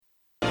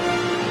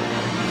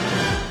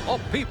a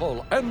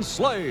people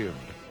enslaved.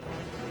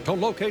 To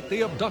locate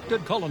the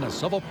abducted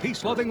colonists of a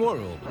peace-loving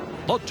world,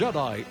 the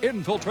Jedi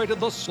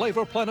infiltrated the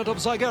slaver planet of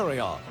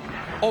Zygeria,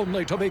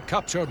 only to be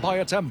captured by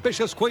its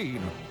ambitious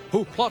queen,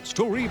 who plots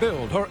to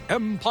rebuild her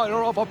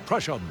empire of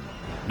oppression.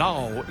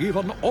 Now,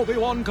 even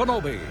Obi-Wan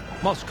Kenobi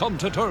must come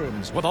to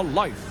terms with a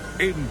life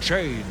in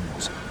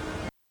chains.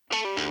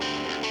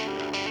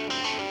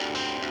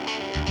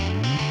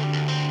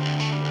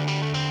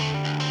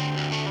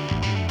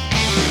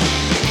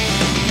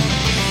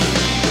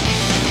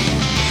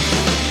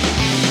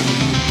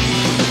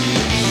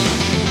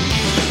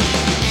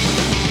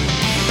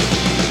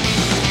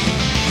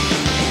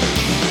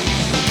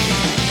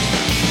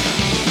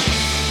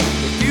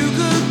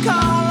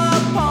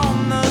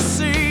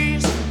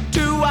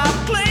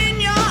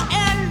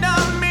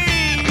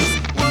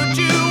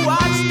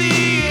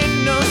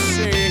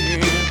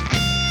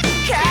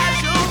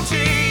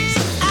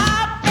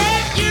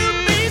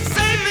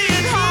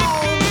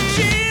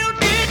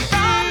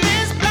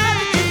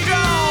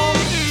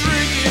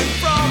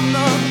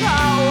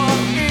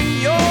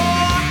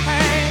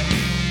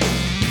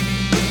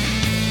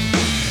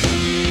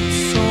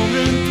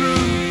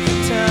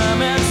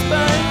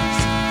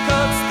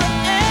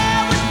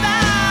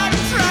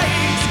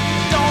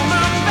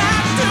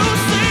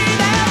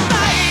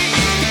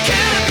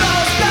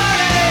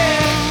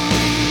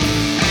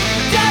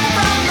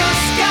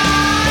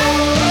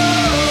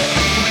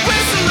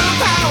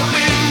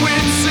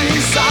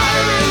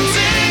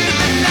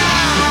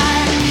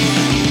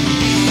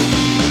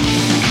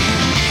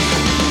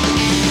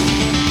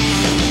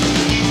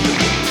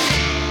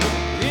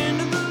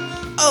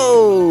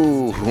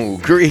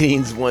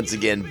 Greetings once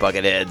again,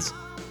 Bucketheads.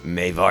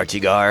 Mavar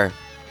Chigar.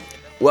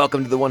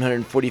 Welcome to the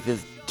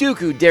 145th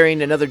Dooku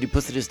Daring Another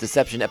Duplicitous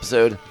Deception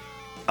episode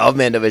of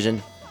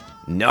Mandovision.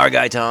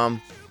 Nargai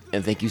Tom,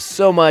 and thank you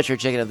so much for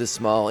checking out this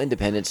small,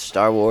 independent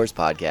Star Wars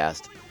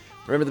podcast.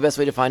 Remember, the best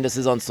way to find us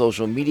is on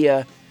social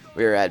media.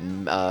 We're at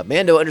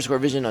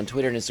Mando_Vision on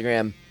Twitter and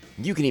Instagram.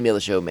 You can email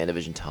the show,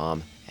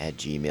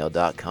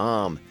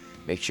 mandovisiontom@gmail.com.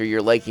 Make sure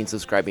you're liking,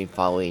 subscribing,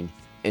 following,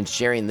 and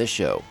sharing this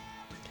show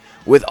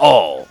with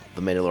all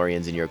the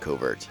Mandalorians in your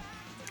covert.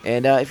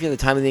 And if you have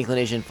the time and the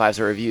inclination,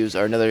 5-star reviews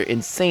are another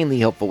insanely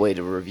helpful way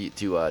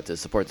to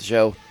support the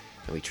show,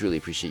 and we truly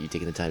appreciate you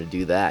taking the time to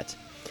do that.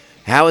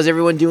 How is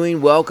everyone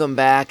doing? Welcome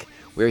back.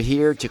 We're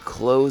here to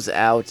close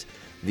out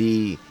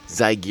the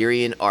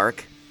Zygerian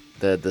arc,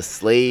 the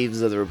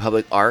Slaves of the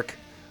Republic arc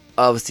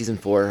of Season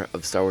 4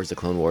 of Star Wars: The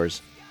Clone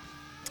Wars.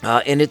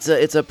 And it's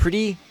a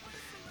pretty...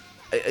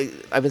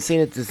 I've been saying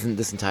it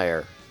this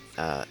entire...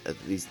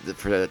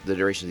 for the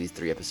duration of these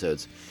 3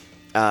 episodes.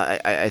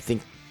 I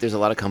think there's a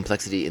lot of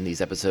complexity in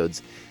these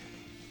episodes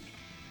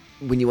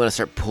when you want to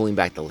start pulling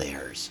back the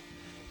layers.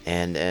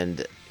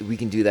 And we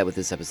can do that with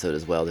this episode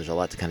as well. There's a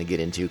lot to kind of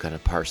get into, kind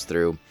of parse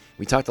through.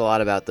 We talked a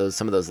lot about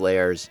some of those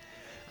layers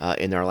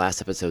in our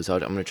last episode, so I'm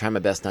going to try my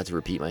best not to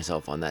repeat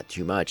myself on that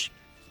too much.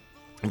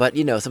 But,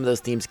 some of those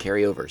themes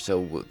carry over,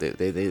 so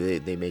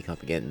they may come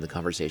up again in the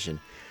conversation.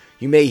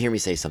 You may hear me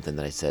say something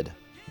that I said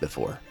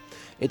before.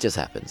 It just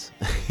happens.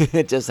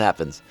 It just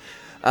happens.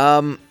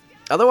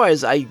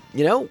 Otherwise,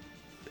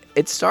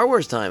 it's Star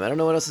Wars time. I don't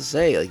know what else to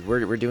say. Like,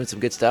 we're doing some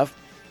good stuff.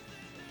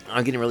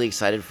 I'm getting really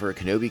excited for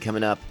Kenobi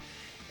coming up,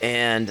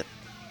 and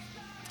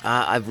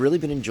I've really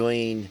been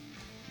enjoying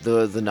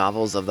the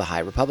novels of the High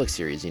Republic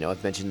series.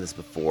 I've mentioned this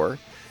before.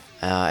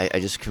 I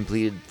just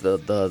completed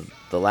the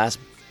last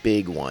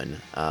big one,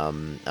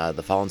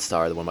 The Fallen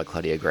Star, the one by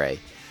Claudia Gray,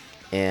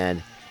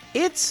 and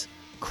it's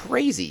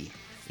crazy.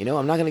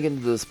 I'm not going to get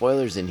into the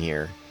spoilers in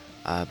here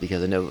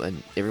because I know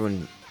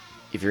everyone,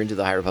 if you're into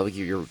the High Republic,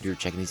 you're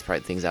checking these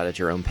things out at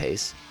your own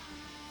pace.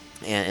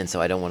 And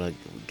so I don't want to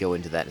go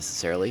into that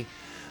necessarily.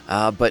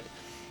 But,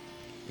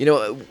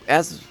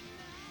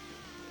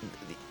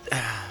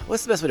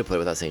 what's the best way to put it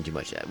without saying too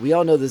much? We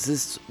all know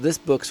this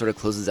book sort of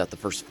closes out the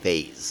first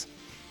phase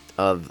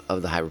of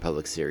the High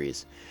Republic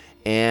series.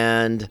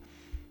 And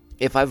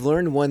if I've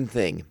learned one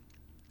thing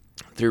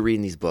through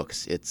reading these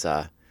books, it's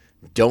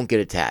don't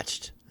get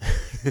attached.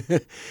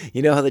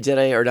 You know how the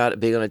Jedi are not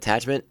big on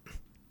attachment?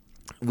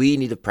 We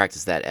need to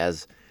practice that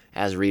as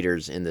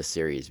readers in this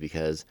series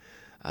because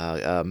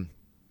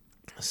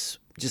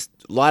just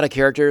a lot of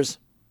characters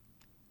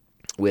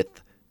with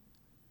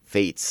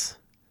fates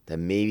that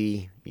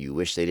maybe you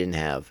wish they didn't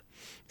have.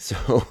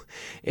 So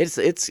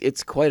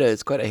it's quite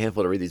a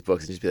handful to read these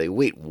books and just be like,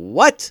 wait,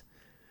 what?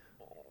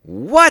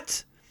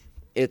 What?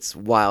 It's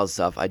wild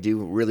stuff. I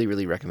do really,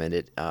 really recommend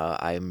it.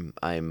 I'm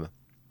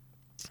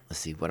let's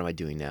see, what am I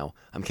doing now?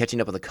 I'm catching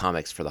up on the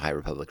comics for the High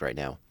Republic right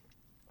now.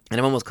 And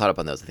I'm almost caught up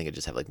on those. I think I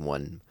just have like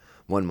one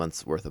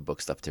month's worth of book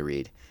stuff to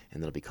read,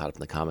 and then I'll be caught up in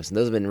the comics. And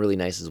those have been really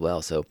nice as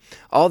well. So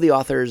all the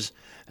authors,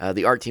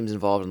 the art teams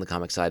involved on the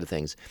comic side of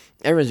things,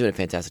 everyone's doing a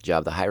fantastic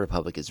job. The High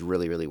Republic is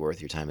really, really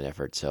worth your time and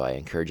effort. So I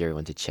encourage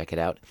everyone to check it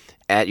out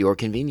at your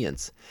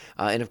convenience.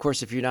 And of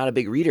course, if you're not a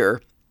big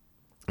reader,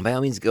 by all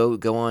means, go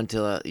on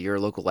to your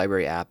local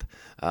library app.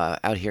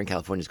 Out here in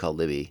California, it's called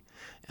Libby.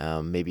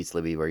 Maybe it's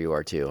Libby where you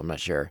are too. I'm not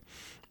sure.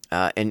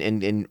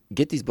 and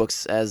get these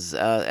books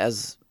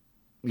as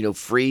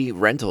free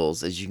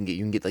rentals as you can get.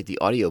 You can get like the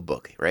audio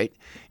book, right?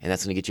 And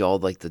that's going to get you all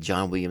like the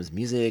John Williams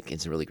music and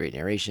some really great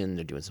narration.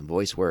 They're doing some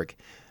voice work,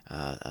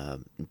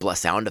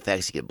 sound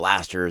effects. You get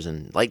blasters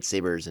and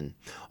lightsabers and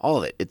all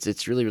of it.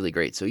 It's really, really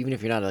great. So even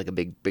if you're not like a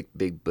big book,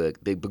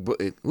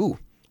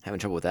 having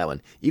trouble with that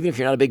one. Even if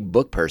you're not a big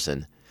book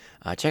person,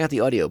 check out the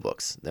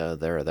audiobooks.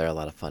 They're a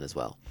lot of fun as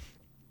well.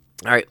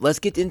 All right, let's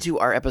get into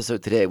our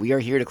episode today. We are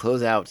here to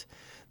close out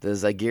the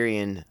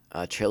Zygerian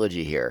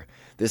trilogy here.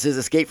 This is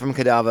Escape from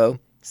Kadavo,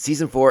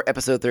 Season 4,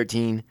 Episode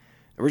 13.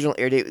 Original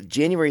air date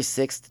January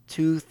 6th,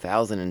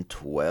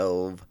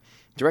 2012.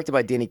 Directed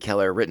by Danny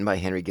Keller, written by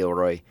Henry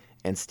Gilroy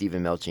and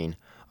Stephen Melching.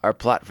 Our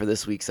plot for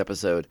this week's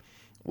episode.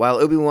 While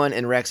Obi-Wan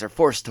and Rex are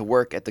forced to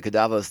work at the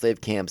Kadavo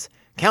slave camps,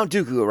 Count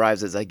Dooku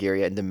arrives at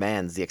Zygeria and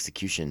demands the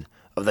execution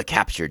of the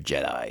captured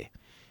Jedi.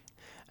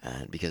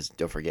 Because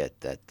don't forget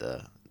that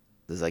the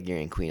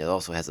Zygerian Queen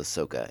also has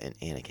Ahsoka and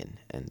Anakin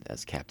and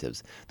as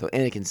captives. Though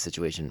Anakin's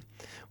situation,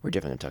 we're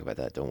definitely going to talk about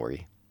that, don't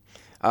worry.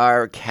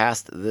 Our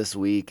cast this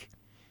week,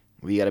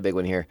 we got a big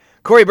one here.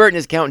 Corey Burton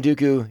is Count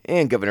Dooku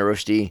and Governor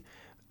Rushdie.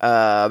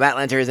 Matt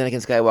Lanter is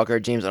Anakin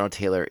Skywalker. James Arnold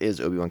Taylor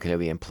is Obi-Wan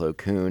Kenobi and Plo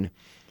Koon.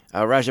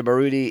 Raja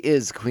Barudi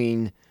is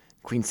Queen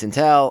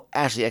Sintal.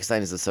 Ashley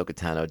Eckstein is Ahsoka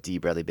Tano. D.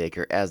 Bradley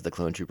Baker as the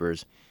Clone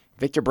Troopers.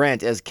 Victor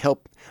Brandt as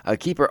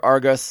Keeper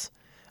Argus.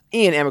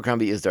 Ian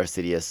Abercrombie is Darth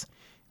Sidious.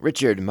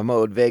 Richard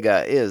Mahmoud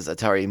Vega is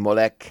Atari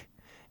Molek,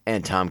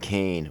 and Tom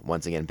Kane,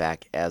 once again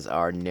back as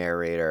our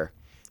narrator.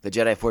 The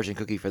Jedi fortune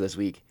cookie for this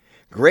week.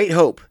 Great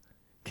hope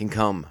can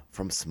come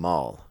from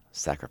small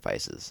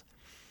sacrifices.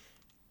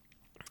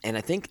 And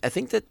I think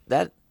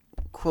that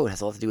quote has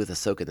a lot to do with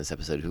Ahsoka in this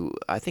episode, who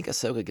I think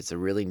Ahsoka gets a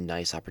really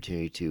nice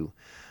opportunity to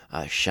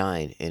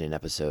shine in an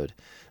episode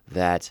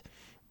that,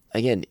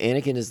 again,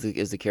 Anakin is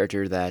the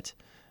character that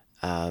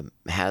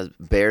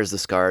bears the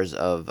scars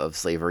of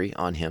slavery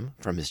on him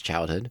from his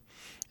childhood,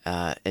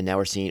 and now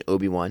we're seeing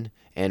Obi-Wan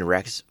and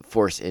Rex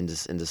forced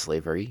into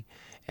slavery,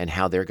 and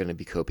how they're going to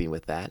be coping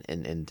with that,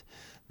 and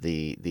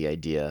the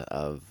idea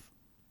of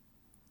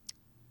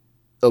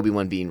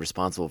Obi-Wan being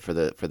responsible for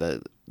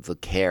the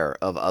care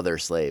of other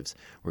slaves.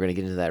 We're going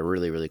to get into that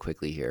really, really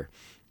quickly here,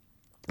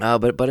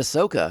 but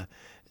Ahsoka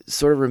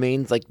sort of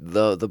remains like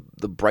the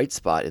bright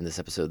spot in this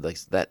episode, like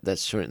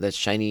that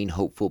shining,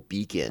 hopeful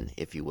beacon,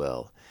 if you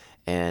will.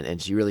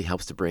 And she really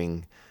helps to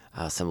bring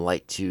some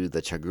light to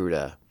the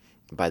Togruta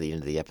by the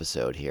end of the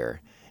episode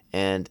here.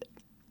 And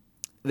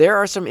there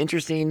are some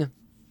interesting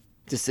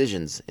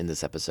decisions in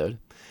this episode.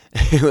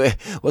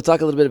 We'll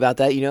talk a little bit about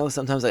that.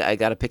 Sometimes I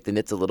got to pick the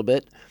nits a little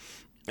bit.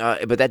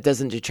 But that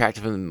doesn't detract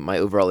from my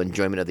overall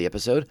enjoyment of the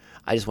episode.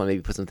 I just want to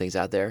maybe put some things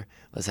out there.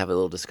 Let's have a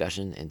little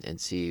discussion and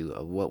see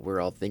what we're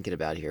all thinking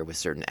about here with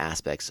certain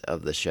aspects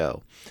of the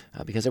show.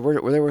 Because there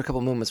were a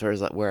couple moments where I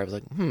was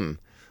like, couldn't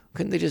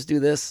they just do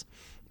this?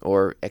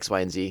 Or X,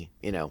 Y, and Z,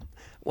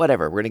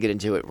 whatever. We're going to get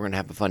into it. We're going to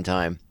have a fun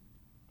time.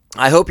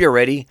 I hope you're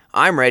ready.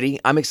 I'm ready.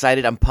 I'm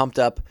excited. I'm pumped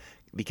up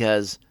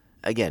because,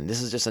 again,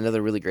 this is just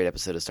another really great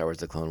episode of Star Wars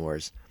The Clone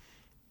Wars.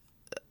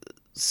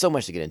 So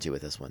much to get into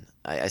with this one.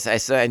 I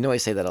know I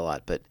say that a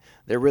lot, but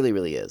there really,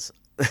 really is.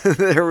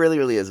 There really,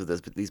 really is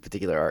with these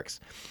particular arcs.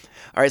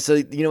 All right, so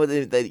you know what?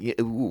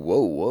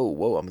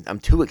 Whoa! I'm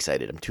too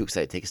excited.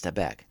 Take a step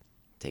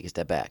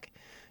back.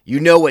 You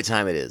know what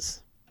time it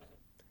is.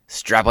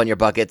 Strap on your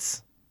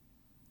buckets.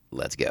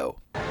 Let's go.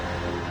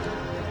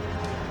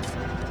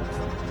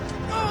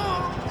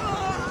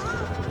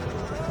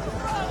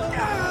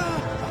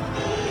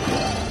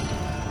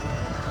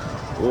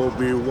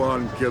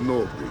 Obi-Wan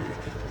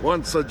Kenobi,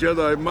 once a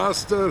Jedi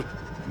Master,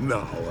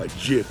 now a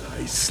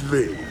Jedi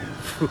slave.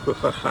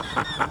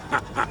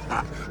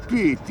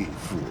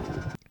 Pitiful.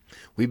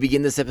 We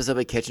begin this episode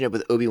by catching up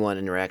with Obi-Wan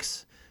and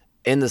Rex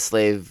in the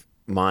slave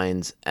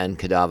mines and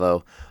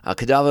Kadavo.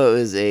 Kadavo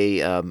is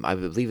I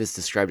believe it's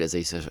described as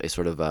a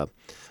sort of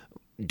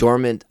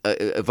dormant,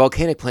 a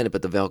volcanic planet,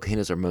 but the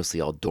volcanoes are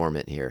mostly all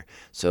dormant here.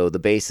 So the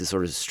base is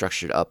sort of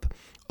structured up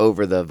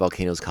over the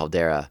volcano's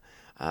caldera,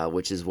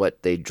 which is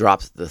what they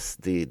dropped the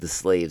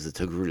slaves, the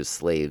Togruta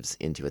slaves,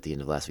 into at the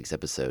end of last week's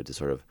episode to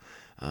sort of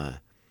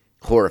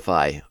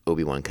horrify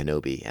Obi-Wan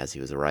Kenobi as he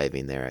was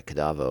arriving there at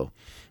Kadavo.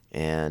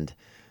 And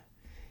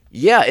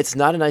yeah, it's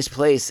not a nice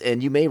place,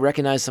 and you may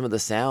recognize some of the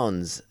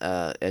sounds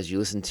as you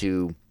listen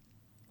to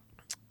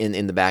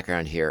in the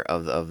background here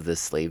of the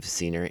slave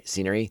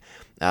scenery.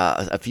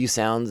 A few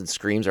sounds and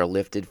screams are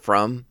lifted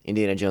from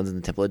Indiana Jones and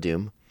the Temple of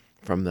Doom,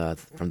 from the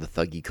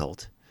Thuggee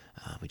cult,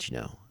 which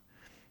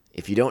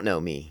if you don't know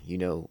me,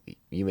 you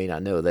may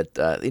not know that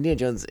Indiana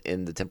Jones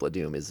and the Temple of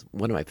Doom is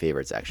one of my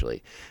favorites,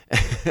 actually.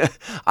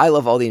 I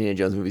love all the Indiana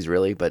Jones movies,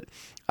 really, but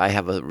I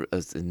have an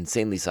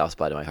insanely soft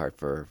spot in my heart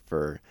for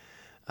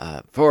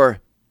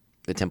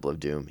the Temple of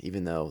Doom,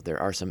 even though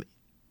there are some,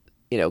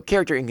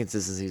 character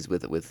inconsistencies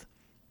with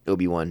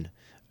Obi-Wan.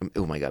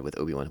 Oh my God,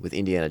 with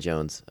Indiana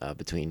Jones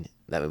between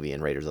that movie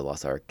and Raiders of the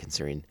Lost Ark,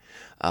 considering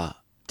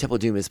Temple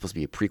of Doom is supposed to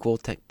be a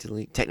prequel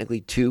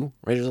technically to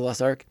Raiders of the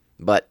Lost Ark,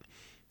 but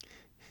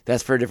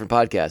that's for a different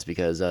podcast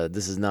because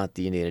this is not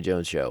the Indiana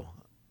Jones show.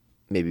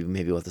 Maybe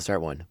we'll have to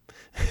start one.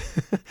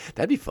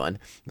 That'd be fun.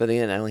 But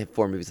again, I only have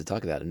 4 movies to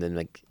talk about, and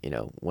then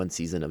 1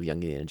 season of Young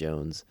Indiana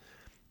Jones,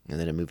 and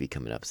then a movie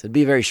coming up. So it'd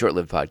be a very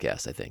short-lived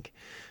podcast, I think.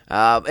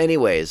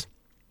 Anyways,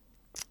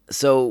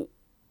 so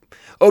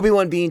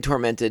Obi-Wan being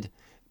tormented,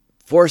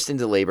 forced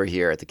into labor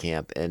here at the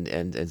camp, and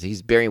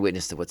he's bearing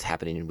witness to what's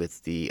happening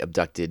with the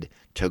abducted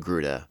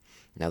Togruta.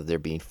 Now that they're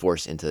being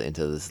forced into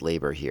this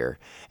labor here,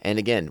 and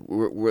again,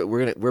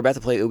 we're about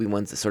to play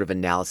Obi-Wan's sort of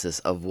analysis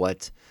of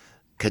what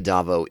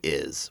Kadavo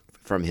is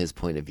from his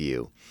point of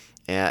view,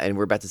 and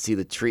we're about to see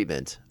the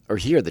treatment or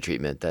hear the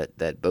treatment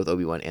that both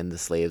Obi-Wan and the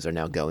slaves are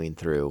now going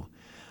through,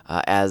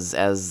 as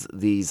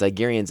the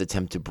Zygerians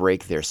attempt to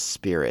break their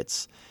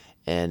spirits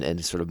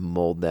and sort of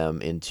mold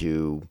them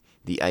into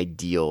the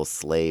ideal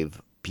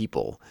slave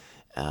people.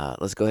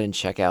 Let's go ahead and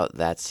check out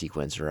that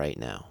sequence right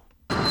now.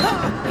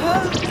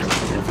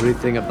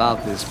 Everything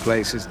about this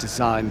place is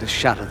designed to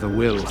shatter the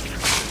will. It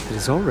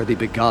has already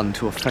begun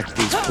to affect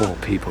these poor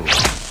people.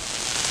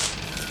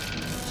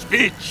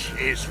 Speech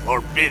is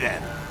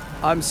forbidden.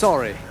 I'm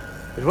sorry.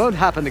 It won't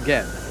happen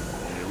again.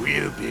 There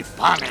will be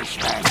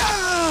punishment.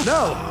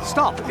 No,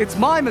 stop. It's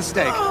my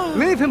mistake.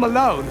 Leave him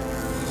alone.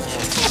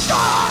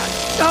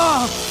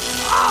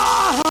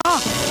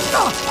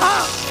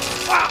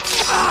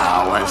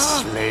 Now a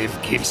slave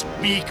gives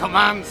me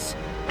commands.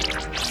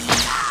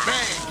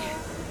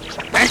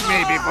 Beg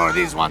me before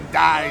this one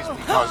dies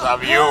because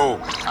of you.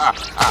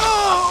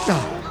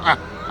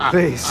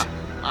 Please,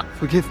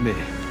 forgive me,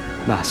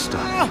 Master.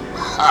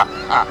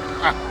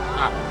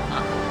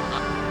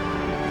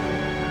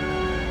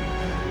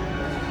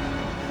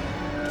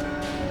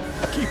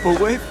 Keep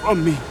away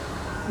from me.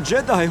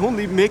 Jedi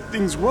only make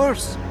things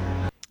worse.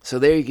 So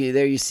there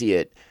you see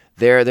it.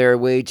 Their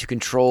way to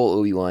control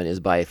Obi-Wan is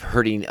by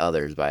hurting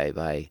others,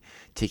 by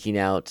taking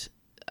out,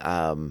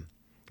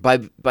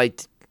 by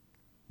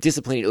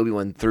disciplining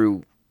Obi-Wan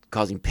through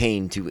causing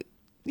pain to,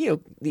 the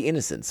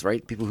innocents,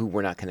 right? People who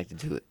were not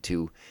connected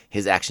to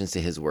his actions,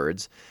 to his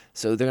words.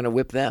 So they're going to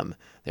whip them.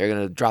 They're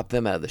going to drop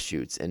them out of the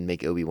chutes and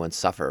make Obi-Wan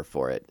suffer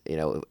for it.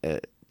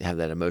 Have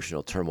that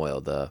emotional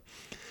turmoil, the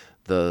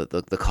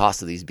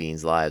cost of these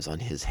beings' lives on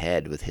his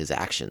head with his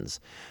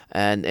actions.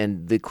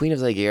 And the Queen of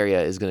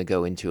Zygeria is going to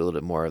go into a little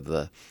bit more of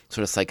the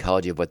sort of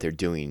psychology of what they're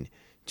doing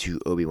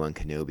to Obi-Wan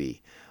Kenobi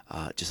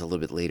just a little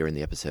bit later in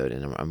the episode.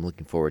 And I'm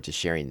looking forward to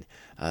sharing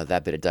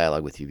that bit of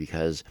dialogue with you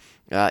because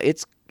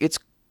it's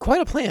quite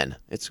a plan.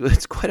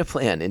 It's quite a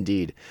plan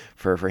indeed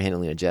for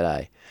handling a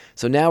Jedi.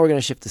 So now we're going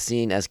to shift the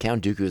scene as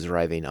Count Dooku is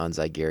arriving on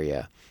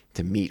Zygeria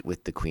to meet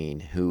with the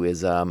Queen, who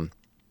is...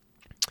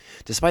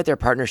 Despite their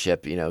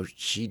partnership,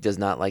 she does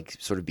not like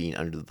sort of being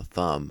under the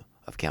thumb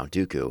of Count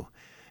Dooku,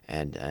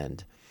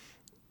 and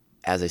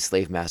as a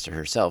slave master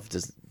herself,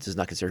 does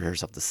not consider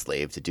herself the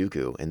slave to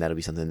Dooku, and that'll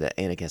be something that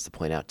Anakin has to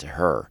point out to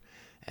her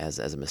as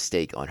a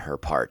mistake on her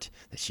part,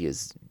 that she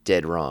is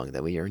dead wrong.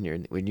 That when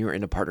you're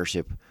in a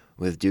partnership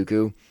with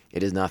Dooku,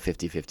 it is not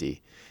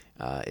 50-50.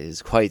 It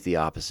is quite the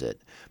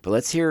opposite. But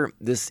let's hear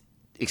this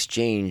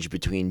exchange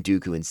between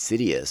Dooku and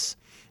Sidious,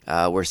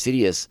 where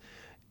Sidious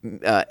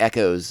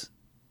echoes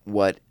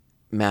what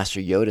Master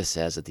Yoda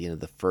says at the end of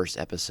the first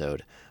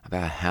episode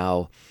about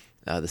how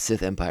the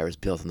Sith Empire is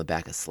built on the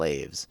back of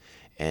slaves,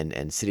 and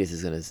Sidious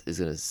is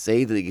gonna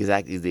say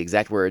the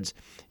exact words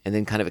and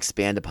then kind of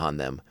expand upon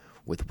them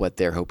with what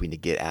they're hoping to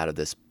get out of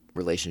this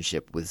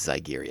relationship with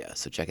Zygeria.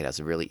 So check it out; it's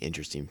a really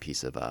interesting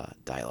piece of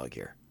dialogue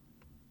here.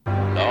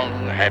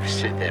 Long have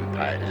Sith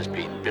empires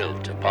been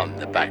built upon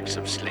the backs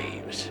of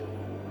slaves.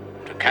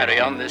 To carry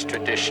on this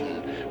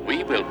tradition,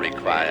 we will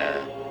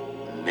require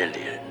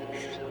millions.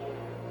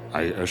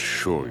 I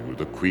assure you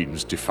the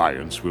Queen's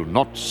defiance will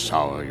not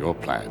sour your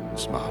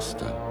plans,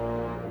 Master.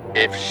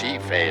 If she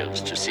fails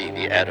to see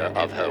the error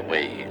of her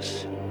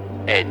ways,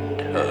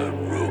 end her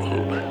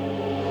rule.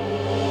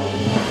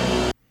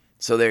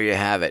 So there you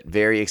have it.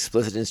 Very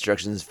explicit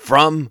instructions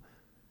from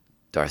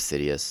Darth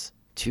Sidious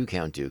to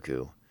Count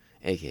Dooku,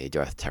 a.k.a.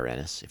 Darth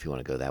Tyrannus, if you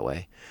want to go that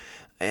way.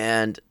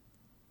 And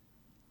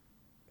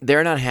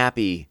they're not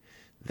happy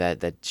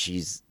that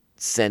she's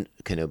sent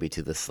Kenobi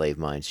to the slave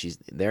mine.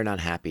 They're not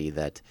happy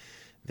that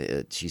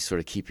she's sort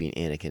of keeping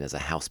Anakin as a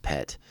house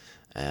pet,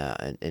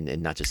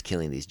 and not just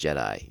killing these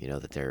Jedi.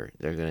 That they're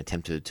going to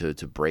attempt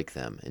to break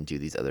them and do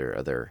these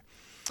other.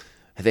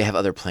 They have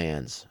other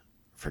plans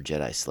for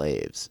Jedi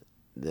slaves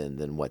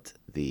than what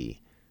the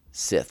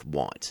Sith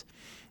want.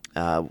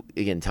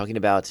 Again, talking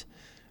about,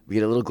 we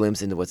get a little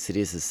glimpse into what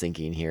Sidious is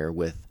thinking here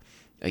with,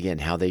 again,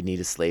 how they need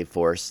a slave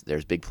force.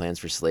 There's big plans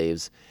for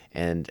slaves.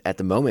 And at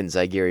the moment,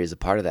 Zygeria is a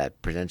part of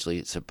that,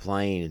 potentially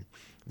supplying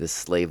this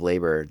slave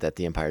labor that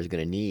the Empire is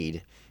going to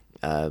need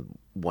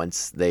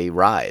once they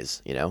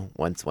rise.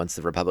 Once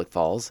the Republic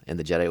falls and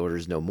the Jedi Order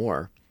is no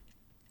more,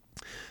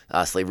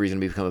 slavery is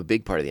going to become a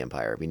big part of the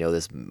Empire. We know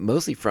this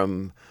mostly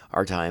from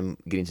our time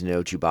getting to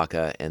know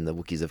Chewbacca and the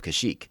Wookiees of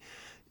Kashyyyk.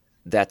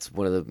 that's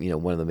one of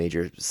the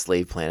major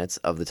slave planets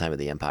of the time of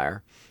the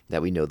Empire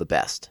that we know the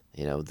best.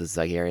 The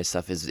Zygerrian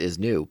stuff is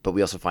new, but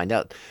we also find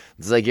out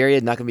the Zygerria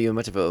is not going to be in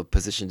much of a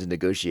position to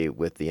negotiate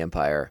with the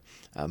Empire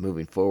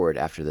moving forward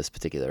after this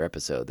particular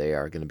episode. They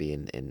are going to be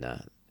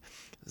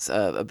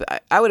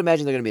I would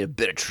imagine they're going to be in a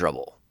bit of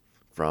trouble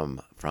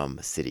from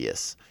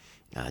Sidious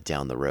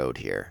down the road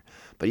here.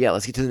 But yeah,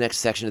 let's get to the next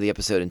section of the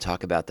episode and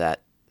talk about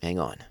that. Hang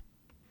on.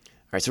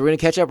 All right, so we're going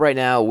to catch up right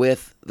now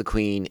with the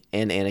Queen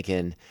and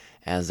Anakin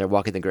as they're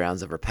walking the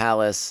grounds of her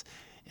palace,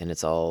 and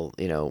it's all,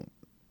 you don't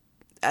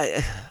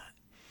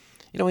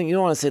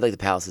want to say like the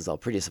palace is all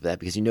pretty and stuff like that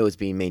because it's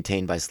being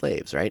maintained by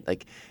slaves, right?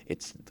 Like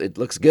it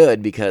looks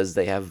good because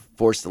they have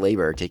forced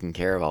labor taking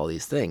care of all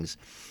these things.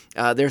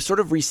 They're sort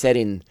of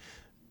resetting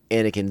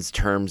Anakin's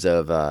terms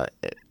of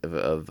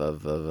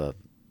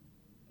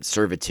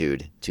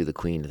servitude to the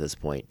Queen at this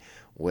point,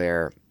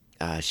 where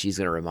she's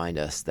going to remind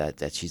us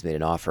that she's made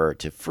an offer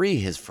to free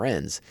his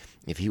friends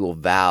if he will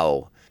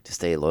vow to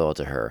stay loyal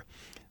to her.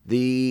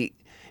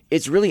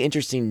 It's really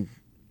interesting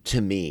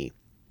to me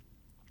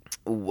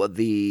what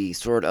the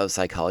sort of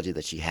psychology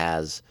that she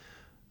has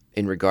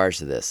in regards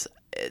to this.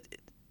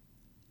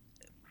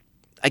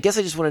 I guess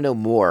I just want to know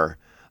more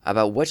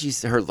about what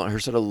her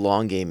sort of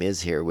long game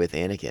is here with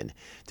Anakin.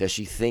 Does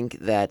she think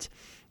that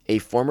a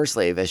former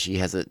slave, as she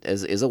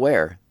is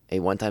aware, a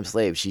one-time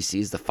slave, she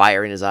sees the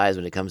fire in his eyes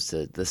when it comes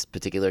to this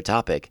particular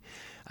topic,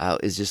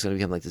 is just going to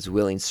become like this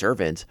willing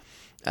servant,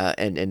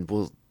 and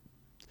will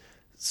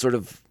sort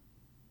of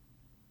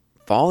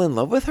fall in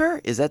love with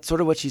her? Is that sort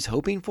of what she's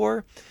hoping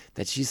for?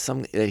 That he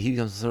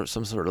becomes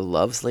some sort of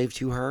love slave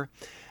to her,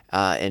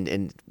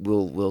 and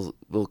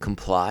will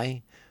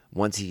comply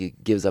once he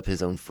gives up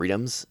his own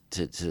freedoms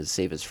to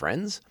save his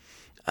friends?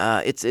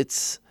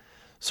 It's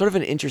sort of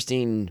an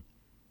interesting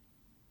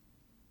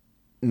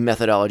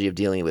methodology of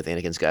dealing with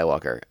Anakin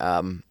Skywalker.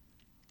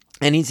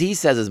 And he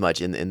says as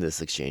much in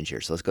this exchange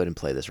here. So let's go ahead and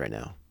play this right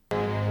now.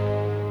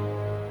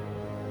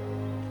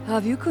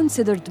 Have you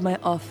considered my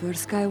offer,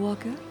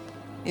 Skywalker?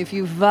 If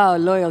you vow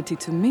loyalty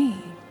to me,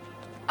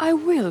 I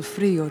will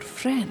free your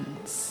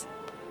friends.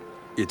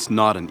 It's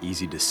not an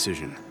easy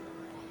decision.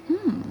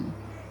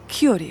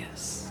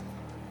 Curious.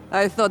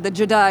 I thought the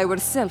Jedi were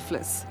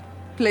selfless,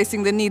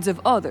 placing the needs of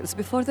others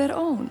before their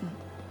own.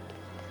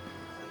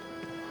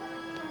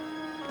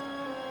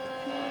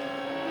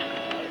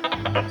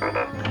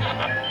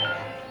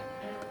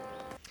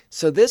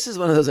 So this is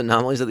one of those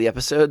anomalies of the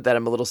episode that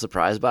I'm a little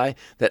surprised by,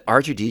 that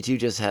R2-D2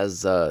 just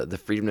has the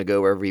freedom to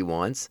go wherever he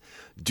wants.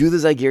 Do the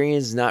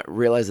Zygerrians not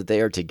realize that they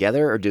are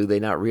together, or do they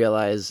not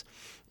realize,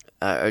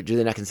 or do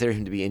they not consider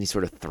him to be any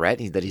sort of threat,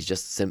 that he's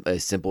just a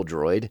simple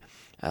droid,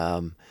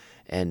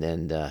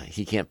 and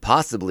he can't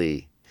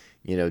possibly,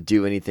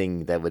 do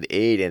anything that would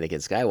aid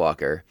Anakin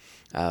Skywalker,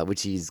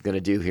 which he's going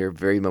to do here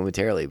very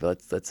momentarily.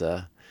 But let's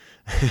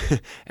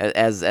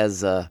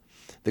as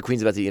the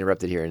Queen's about to be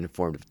interrupted here and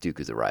informed of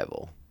Dooku's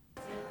arrival.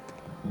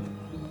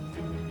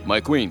 My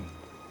Queen,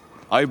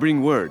 I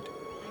bring word.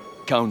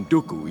 Count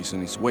Dooku is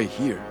on his way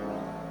here.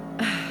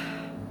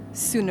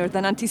 Sooner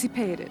than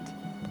anticipated.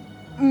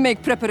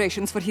 Make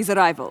preparations for his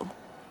arrival.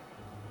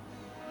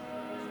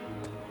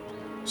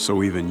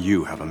 So even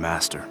you have a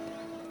master.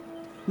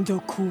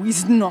 Dooku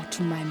is not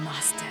my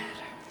master.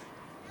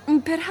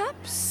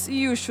 Perhaps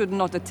you should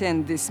not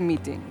attend this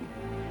meeting.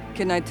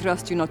 Can I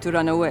trust you not to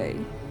run away?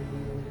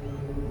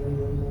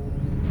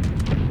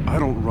 I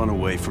don't run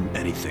away from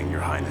anything, Your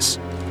Highness.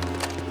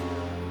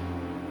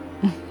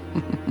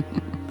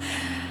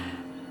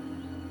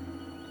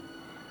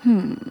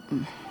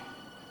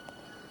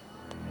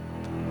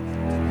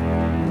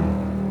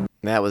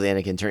 That was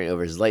Anakin turning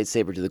over his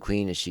lightsaber to the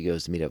Queen as she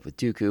goes to meet up with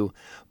Dooku.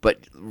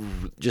 But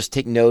just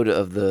take note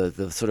of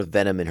the sort of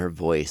venom in her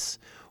voice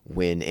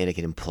when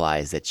Anakin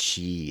implies that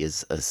she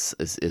is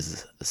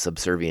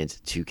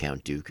subservient to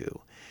Count Dooku,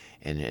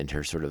 and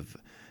her sort of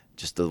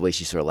just the way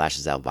she sort of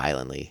lashes out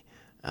violently.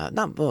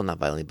 Not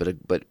violently,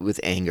 but with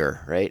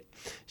anger, right?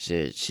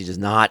 She does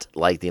not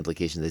like the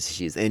implication that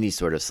she is any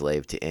sort of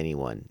slave to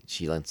anyone.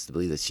 She wants to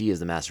believe that she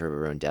is the master of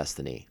her own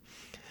destiny.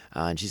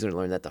 And she's going to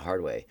learn that the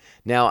hard way.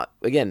 Now,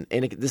 again,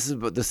 Anakin, this is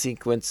the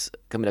sequence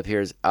coming up here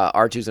is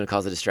R2 is going to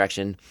cause a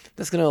distraction.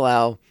 That's going to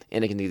allow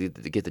Anakin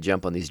to get the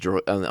jump on these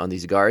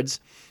guards.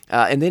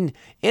 And then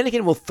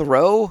Anakin will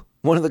throw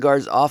one of the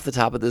guards off the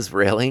top of this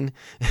railing.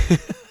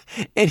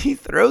 And he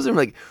throws him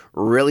like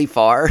really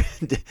far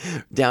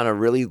down a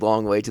really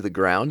long way to the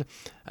ground.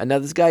 And now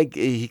this guy,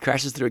 he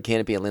crashes through a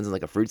canopy and lands on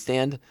like a fruit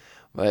stand.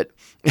 But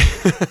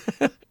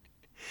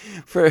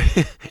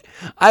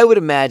I would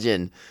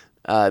imagine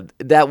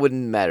that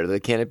wouldn't matter.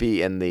 The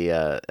canopy and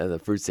the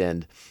fruit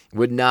stand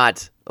would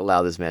not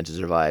allow this man to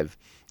survive.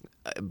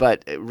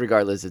 But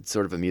regardless, it's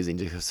sort of amusing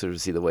to sort of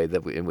see the way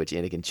in which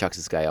Anakin chucks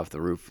this guy off the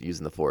roof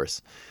using the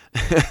Force.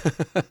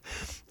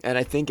 And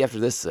I think after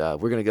this, we're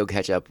going to go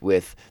catch up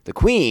with the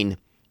Queen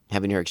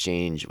having her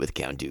exchange with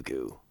Count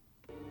Dooku.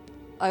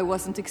 I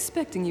wasn't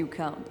expecting you,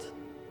 Count.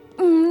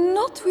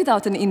 Not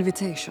without an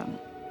invitation.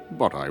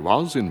 But I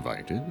was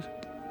invited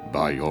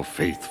by your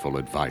faithful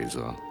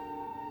advisor.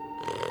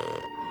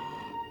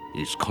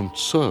 He's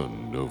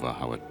concerned over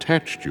how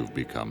attached you've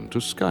become to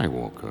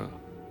Skywalker.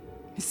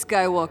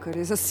 Skywalker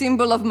is a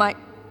symbol of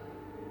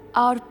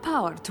our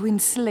power to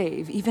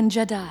enslave even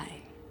Jedi.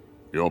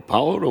 Your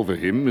power over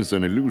him is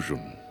an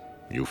illusion.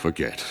 You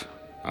forget.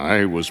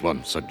 I was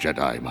once a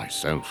Jedi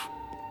myself.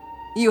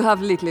 You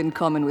have little in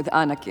common with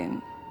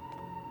Anakin.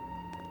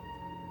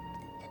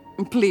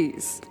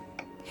 Please,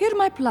 hear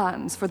my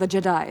plans for the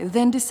Jedi,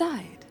 then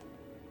decide.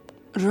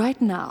 Right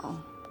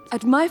now,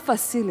 at my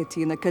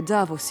facility in the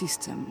Kadavo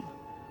system,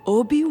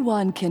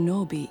 Obi-Wan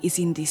Kenobi is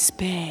in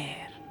despair.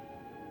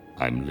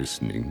 I'm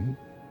listening.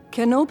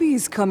 Kenobi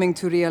is coming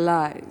to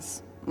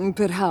realize,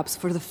 perhaps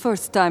for the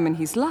first time in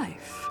his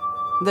life,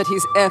 that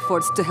his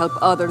efforts to help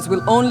others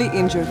will only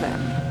injure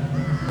them.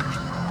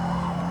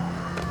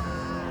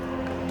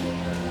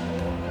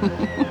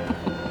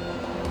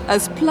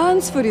 As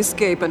plans for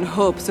escape and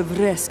hopes of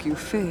rescue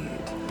fade,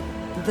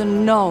 the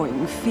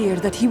gnawing fear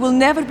that he will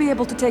never be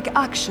able to take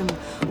action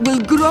will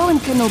grow in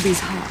Kenobi's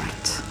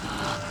heart.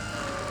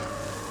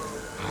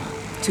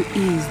 To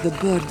ease the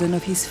burden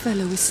of his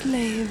fellow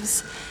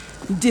slaves,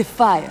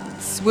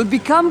 defiance will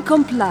become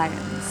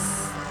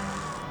compliance.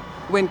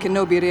 When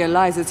Kenobi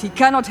realizes he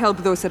cannot help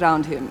those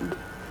around him,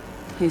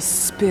 his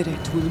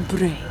spirit will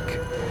break,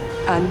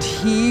 and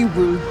he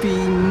will be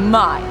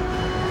mine.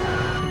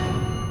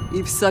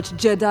 If such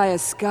Jedi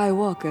as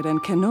Skywalker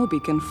and Kenobi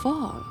can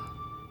fall,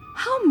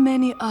 how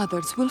many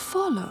others will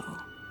follow?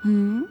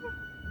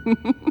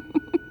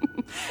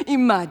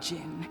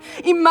 Imagine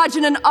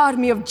an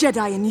army of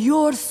Jedi in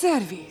your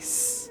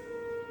service.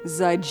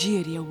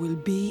 Zygeria will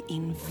be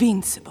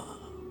invincible.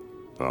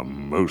 A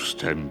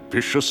most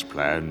ambitious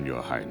plan,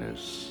 Your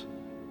Highness.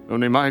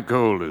 Only my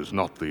goal is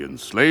not the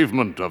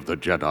enslavement of the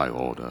Jedi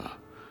Order,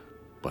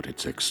 but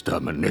its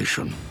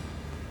extermination.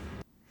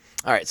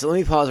 All right, so let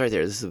me pause right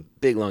there. This is a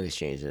big, long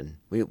exchange, and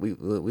we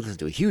listened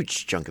to a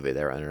huge chunk of it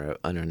there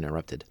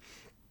uninterrupted.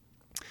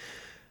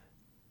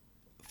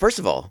 First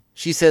of all,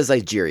 she says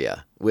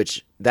Zygeria,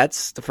 which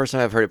that's the first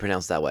time I've heard it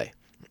pronounced that way.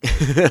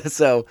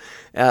 So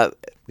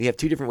we have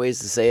two different ways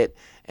to say it,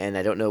 and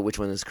I don't know which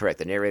one is correct.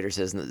 The narrator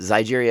says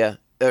Zygeria.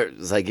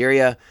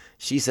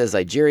 She says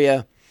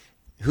Zygeria.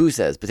 Who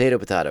says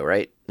potato,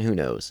 right? Who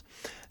knows?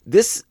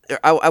 This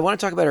I want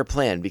to talk about her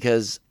plan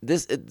because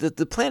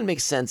the plan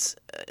makes sense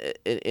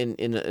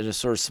in a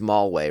sort of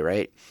small way,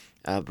 right?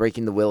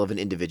 Breaking the will of an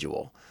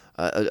individual,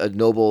 a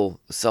noble,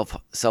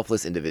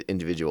 selfless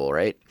individual,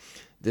 right?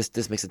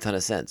 This makes a ton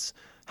of sense.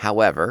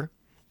 However,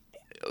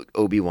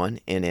 Obi-Wan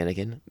and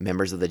Anakin,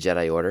 members of the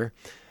Jedi Order,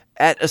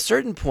 at a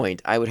certain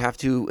point, I would have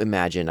to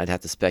imagine, I'd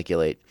have to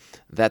speculate,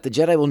 that the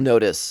Jedi will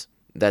notice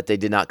that they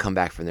did not come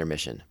back from their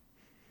mission.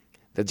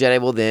 The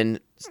Jedi will then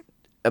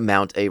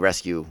mount a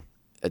rescue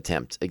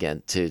attempt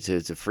again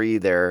to free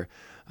their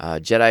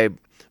Jedi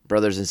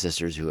brothers and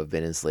sisters who have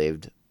been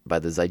enslaved by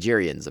the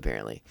Zygerians,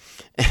 apparently.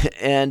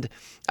 And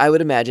I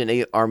would imagine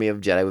an army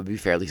of Jedi would be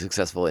fairly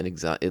successful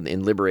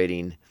in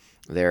liberating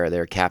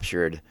their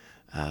captured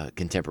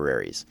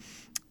contemporaries,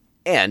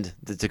 and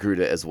the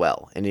Togruta as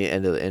well,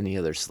 any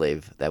other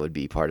slave that would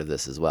be part of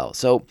this as well.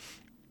 So,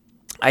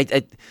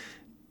 I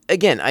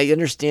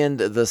understand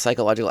the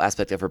psychological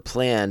aspect of her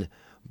plan,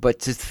 but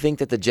to think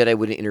that the Jedi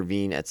wouldn't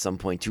intervene at some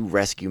point to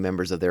rescue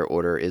members of their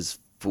order is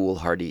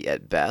foolhardy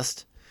at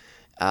best.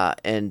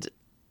 And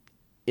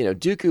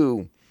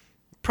Dooku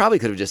probably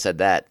could have just said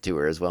that to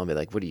her as well and be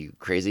like, "What are you,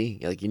 crazy?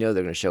 Like, they're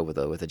going to show up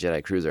with a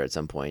Jedi cruiser at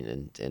some point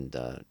and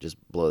just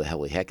blow the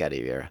holy heck out of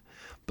you."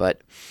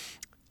 But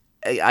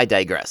I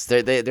digress.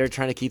 They're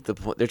trying to keep I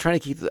think they're trying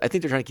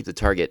to keep the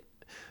target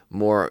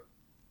more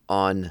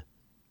on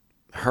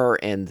her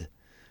and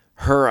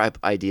her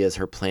ideas,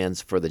 her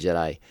plans for the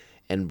Jedi,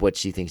 and what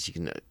she thinks she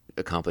can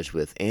accomplish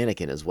with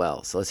Anakin as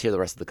well. So let's hear the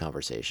rest of the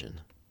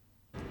conversation.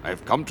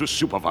 I've come to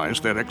supervise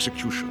their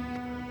execution.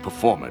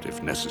 Perform it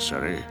if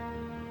necessary.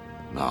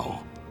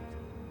 Now,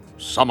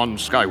 summon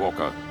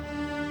Skywalker.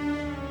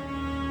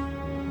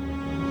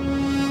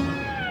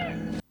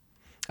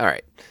 All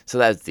right, so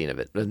that's the end of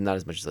it. Not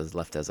as much as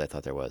left as I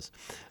thought there was.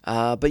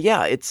 But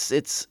yeah, it's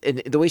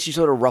the way she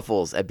sort of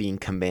ruffles at being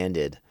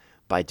commanded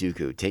by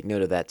Dooku. Take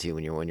note of that too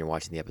when you're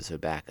watching the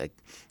episode back. Like,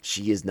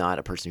 she is not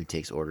a person who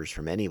takes orders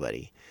from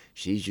anybody.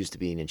 She's used to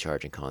being in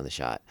charge and calling the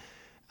shot,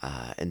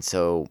 and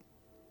so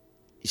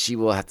she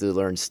will have to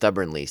learn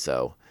stubbornly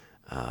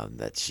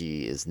that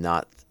she is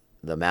not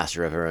the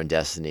master of her own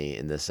destiny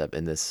in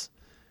this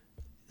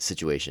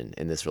situation,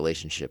 in this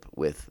relationship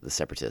with the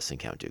Separatists and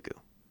Count Dooku.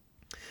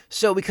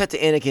 So we cut to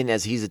Anakin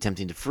as he's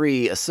attempting to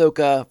free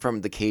Ahsoka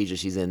from the cage that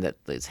she's in that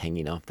is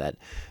hanging off that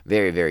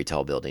very, very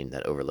tall building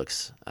that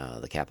overlooks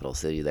the capital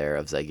city there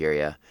of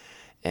Zygeria.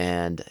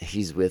 And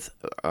he's with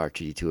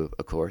R2-D2,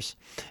 of course.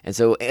 And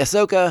so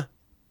Ahsoka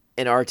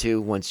and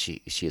R2, once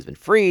she has been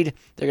freed,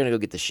 they're going to go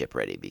get the ship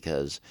ready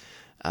because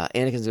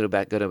Anakin's going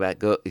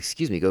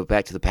to go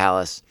back to the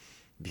palace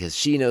because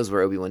she knows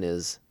where Obi-Wan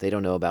is. They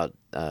don't know about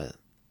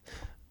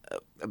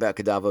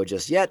Kadavo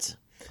just yet,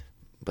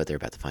 but they're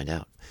about to find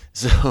out.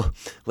 So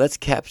let's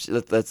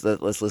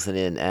listen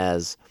in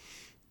as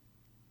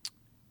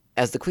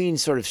as the Queen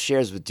sort of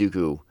shares with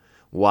Dooku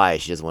why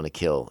she doesn't want to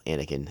kill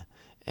Anakin,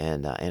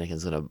 and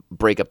Anakin's going to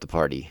break up the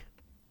party.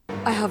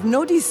 I have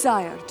no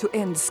desire to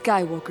end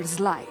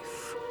Skywalker's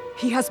life.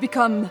 He has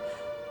become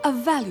a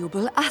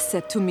valuable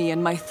asset to me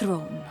and my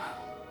throne.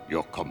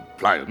 Your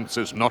compliance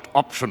is not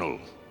optional.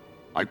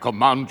 I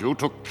command you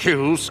to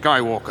kill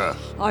Skywalker.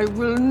 I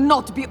will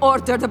not be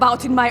ordered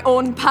about in my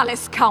own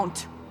palace,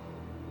 Count.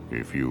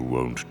 If you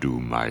won't do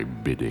my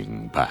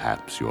bidding,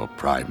 perhaps your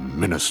Prime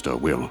Minister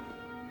will.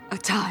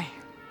 Atai,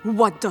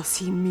 what does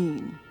he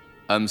mean?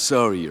 I'm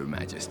sorry, Your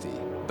Majesty,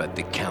 but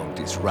the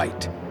Count is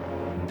right.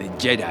 The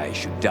Jedi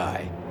should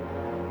die.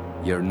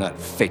 You're not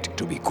fit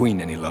to be queen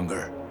any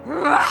longer.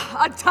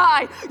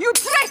 Atai, you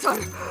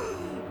traitor!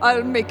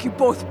 I'll make you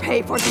both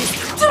pay for this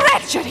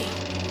treachery!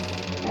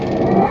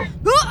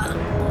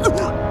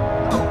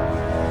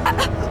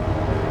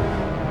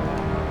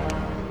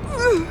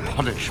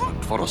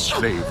 Punishment for a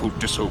slave who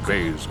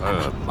disobeys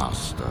her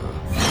master.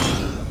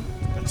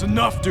 That's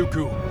enough,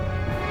 Dooku!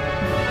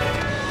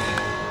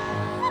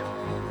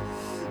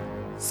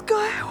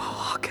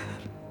 Skywalker.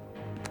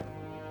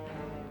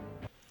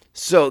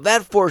 So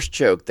that force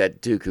choke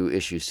that Dooku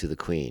issues to the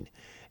Queen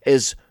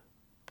is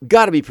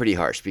got to be pretty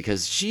harsh,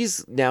 because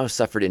she's now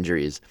suffered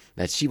injuries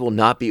that she will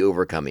not be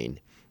overcoming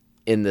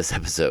in this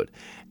episode,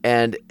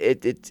 and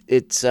it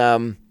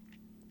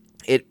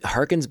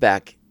harkens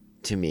back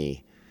to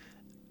me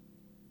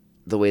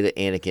the way that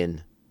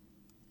Anakin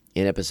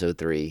in Episode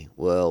 3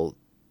 will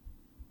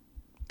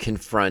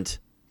confront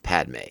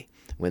Padme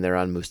when they're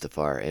on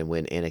Mustafar, and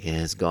when Anakin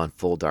has gone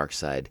full dark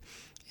side,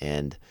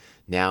 and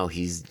now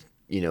he's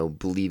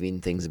believing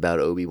things about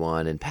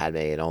Obi-Wan and Padme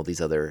and all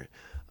these other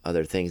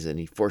things, and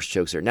he force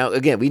chokes her. Now,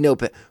 again, we know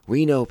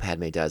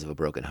Padme dies of a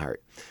broken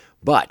heart,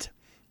 but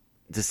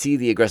to see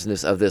the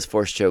aggressiveness of this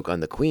force choke on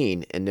the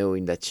Queen, and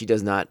knowing that she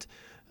does not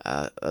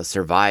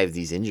survive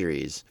these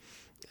injuries,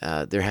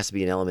 there has to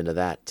be an element of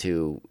that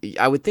too.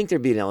 I would think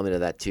there'd be an element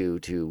of that too,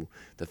 to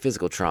the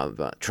physical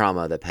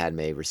trauma that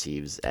Padme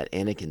receives at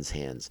Anakin's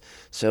hands.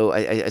 So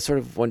I sort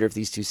of wonder if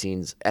these two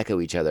scenes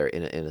echo each other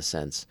in a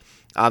sense.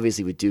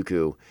 Obviously, with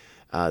Dooku,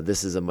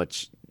 this is a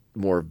much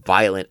more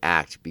violent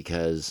act,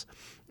 because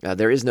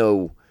there is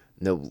no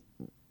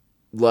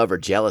love or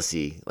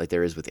jealousy like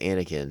there is with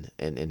Anakin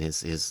and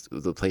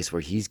the place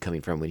where he's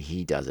coming from when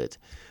he does it.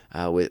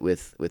 With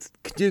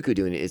Dooku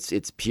doing it,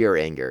 it's pure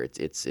anger.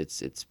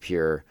 It's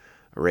pure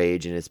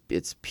rage, and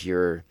it's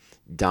pure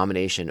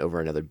domination over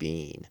another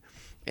being.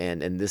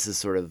 And this is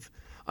sort of,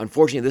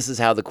 unfortunately, this is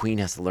how the Queen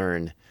has to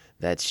learn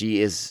that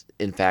she is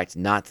in fact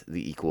not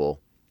the equal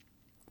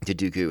to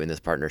Dooku in this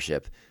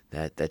partnership.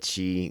 That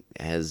she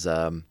has,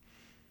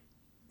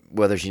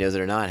 whether she knows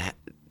it or not,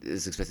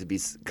 is expected to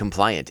be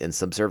compliant and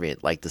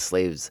subservient, like the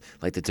slaves,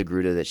 like the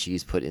Togruta that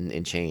she's put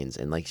in chains,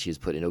 and like she's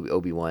put in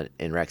Obi-Wan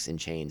and Rex in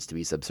chains to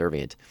be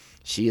subservient.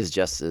 She is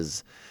just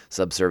as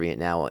subservient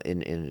now,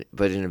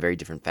 but in a very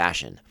different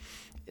fashion.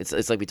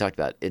 It's like we talked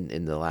about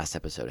in the last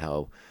episode,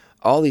 how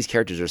all these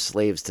characters are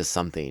slaves to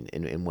something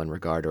in one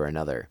regard or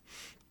another.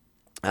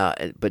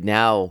 But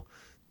now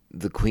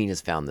the Queen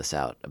has found this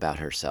out about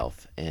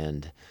herself,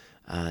 and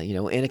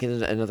Anakin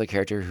is another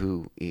character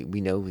who we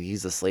know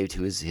he's a slave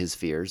to his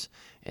fears,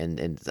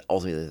 and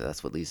ultimately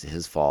that's what leads to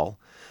his fall.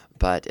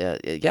 But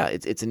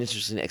it's an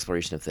interesting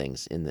exploration of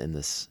things in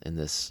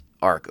this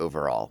arc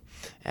overall,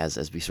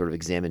 as we sort of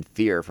examine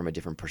fear from a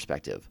different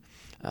perspective,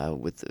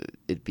 with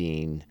it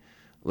being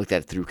looked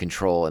at through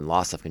control and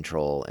loss of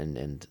control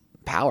and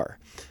power.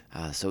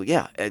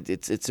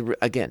 It's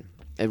again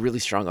a really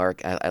strong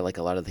arc. I like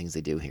a lot of the things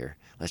they do here.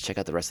 Let's check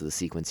out the rest of the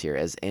sequence here,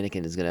 as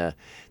Anakin is going to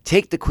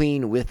take the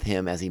Queen with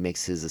him as he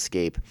makes his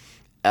escape.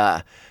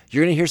 You're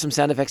going to hear some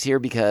sound effects here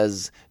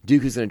because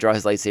Dooku's going to draw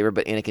his lightsaber,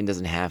 but Anakin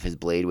doesn't have his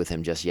blade with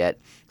him just yet,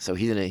 so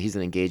he's going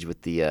to engage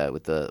with the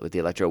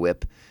electro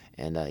whip,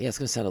 and it's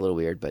going to sound a little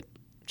weird, but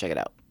check it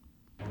out.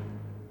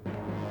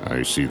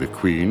 I see the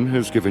Queen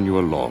has given you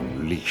a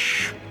long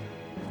leash.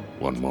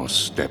 One more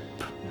step,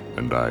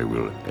 and I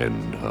will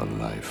end her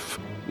life.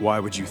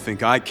 Why would you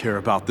think I care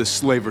about this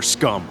slaver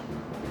scum?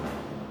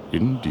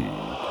 Indeed.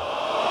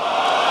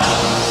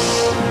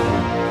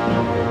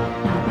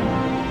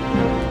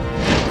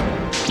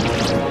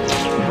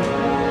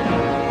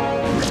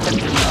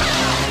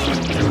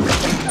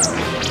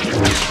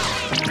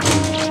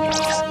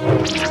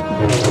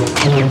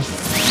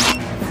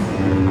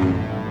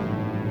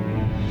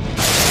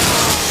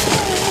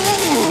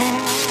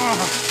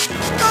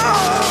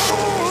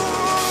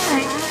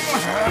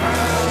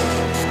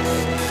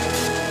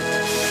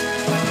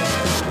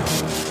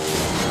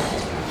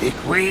 The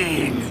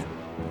Queen!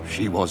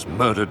 She was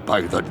murdered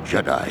by the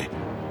Jedi.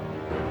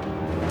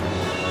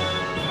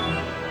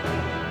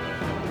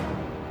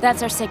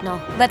 That's our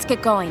signal. Let's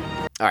get going.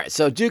 All right,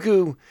 so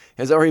Dooku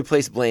has already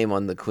placed blame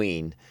on the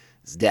Queen's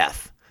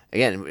death.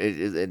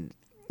 Again,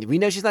 we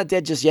know she's not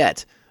dead just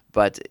yet,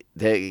 but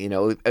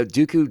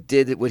Dooku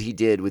did what he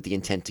did with the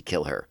intent to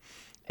kill her,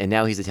 and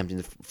now he's attempting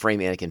to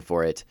frame Anakin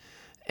for it.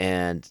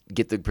 and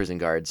get the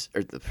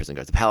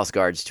palace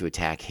guards to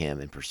attack him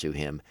and pursue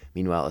him.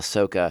 Meanwhile,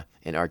 Ahsoka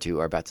and R2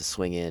 are about to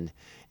swing in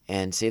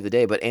and save the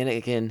day. But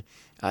Anakin,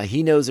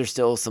 he knows there's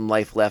still some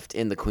life left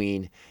in the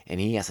Queen, and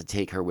he has to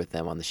take her with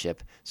them on the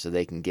ship so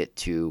they can get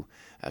to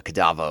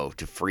Kadavo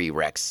to free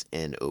Rex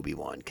and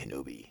Obi-Wan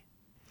Kenobi.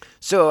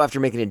 So after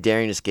making a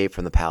daring escape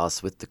from the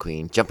palace with the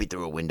Queen, jumping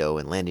through a window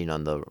and landing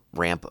on the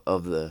ramp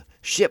of the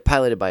ship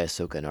piloted by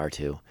Ahsoka and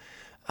R2,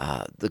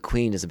 the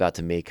Queen is about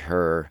to make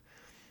her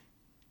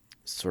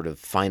sort of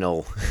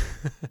final,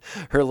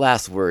 her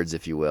last words,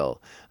 if you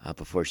will,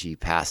 before she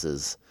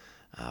passes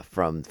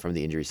from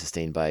the injury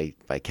sustained by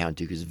Count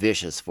Dooku's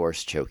vicious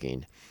force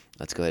choking.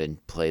 Let's go ahead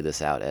and play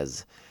this out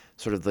as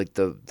sort of like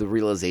the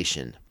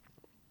realization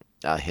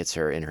hits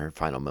her in her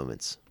final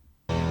moments.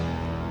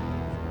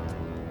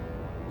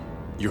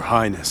 Your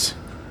Highness.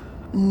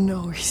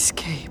 No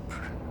escape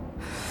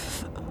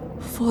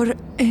for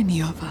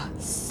any of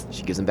us.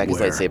 She gives him back his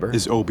Where lightsaber.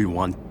 is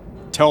Obi-Wan?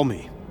 Tell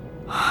me.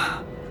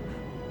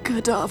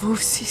 Kadavo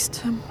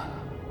system.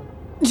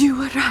 You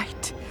were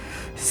right,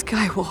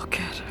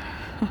 Skywalker.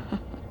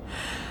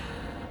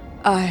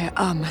 I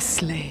am a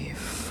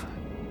slave,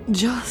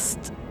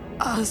 just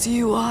as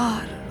you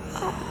are.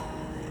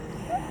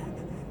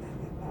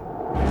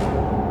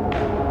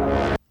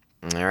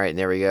 All right,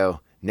 there we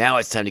go. Now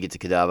it's time to get to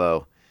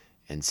Kadavo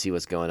and see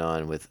what's going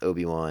on with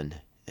Obi-Wan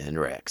and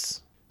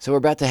Rex. So we're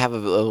about to have a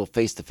little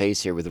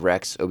face-to-face here with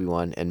Rex,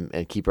 Obi-Wan,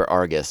 and Keeper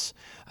Argus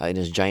in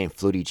his giant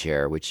floaty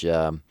chair, which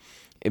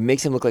it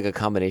makes him look like a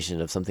combination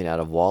of something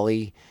out of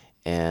WALL-E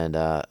and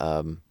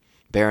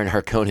Baron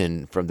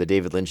Harkonnen from the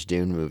David Lynch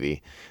Dune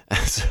movie.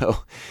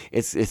 So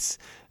it's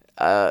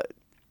an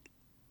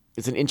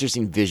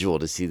interesting visual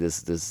to see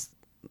this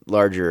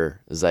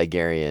larger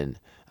Zygerian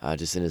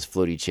just in his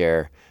floaty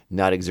chair,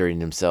 not exerting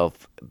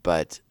himself,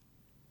 but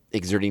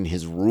exerting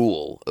his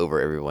rule over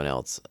everyone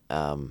else.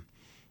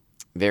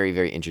 Very,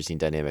 very interesting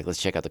dynamic. Let's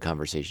check out the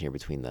conversation here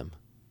between them.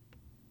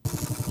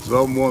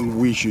 Someone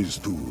wishes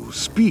to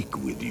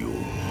speak with you.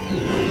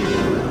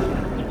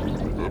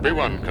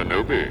 Obi-Wan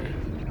Kenobi.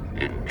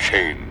 In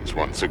chains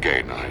once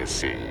again, I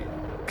see.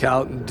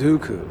 Count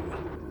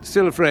Dooku.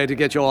 Still afraid to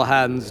get your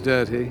hands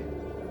dirty?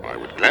 I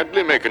would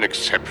gladly make an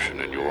exception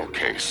in your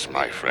case,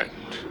 my friend.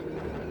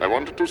 I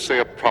wanted to say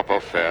a proper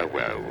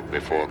farewell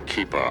before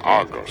Keeper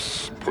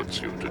Argus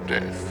puts you to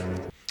death.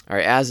 All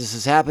right, as this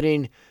is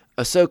happening,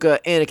 Ahsoka,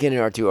 Anakin,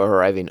 and R2 are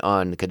arriving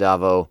on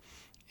Kadavo,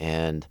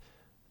 and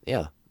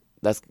yeah,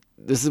 this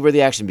is where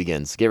the action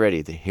begins. Get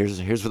ready.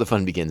 Here's where the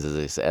fun begins,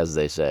 as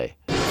they say.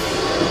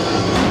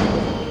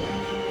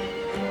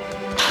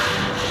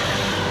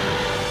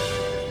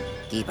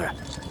 Keeper,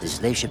 the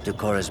slave ship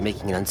D'Kora is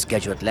making an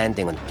unscheduled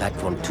landing on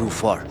platform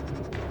 2-4.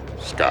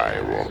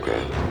 Skywalker.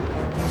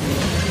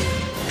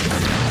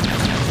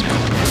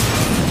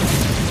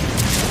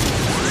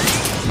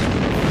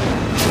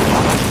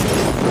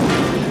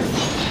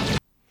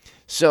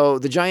 So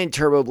the giant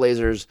turbo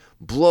blazers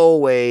blow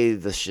away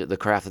the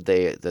craft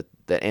that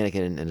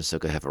Anakin and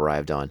Ahsoka have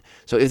arrived on.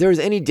 So if there is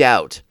any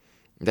doubt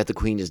that the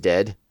Queen is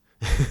dead,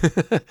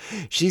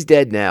 she's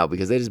dead now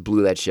because they just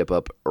blew that ship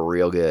up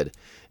real good.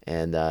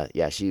 And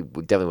yeah, she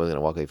definitely wasn't going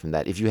to walk away from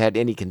that. If you had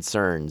any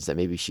concerns that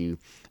maybe she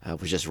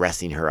was just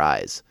resting her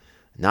eyes,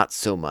 not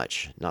so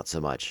much.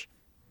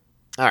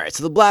 All right,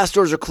 so the blast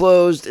doors are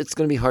closed. It's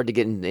going to be hard to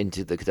get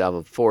into the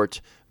Kadavo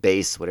fort,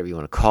 base, whatever you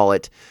want to call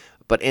it.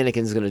 But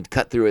Anakin's going to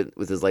cut through it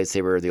with his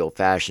lightsaber the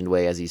old-fashioned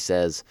way, as he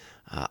says,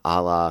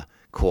 a la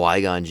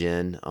Qui-Gon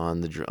Jinn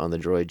on the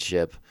droid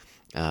ship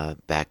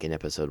back in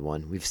Episode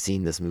 1. We've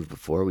seen this move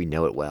before. We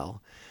know it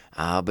well.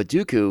 But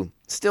Dooku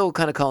still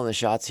kind of calling the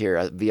shots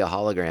here via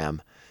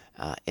hologram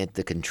at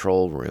the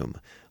control room.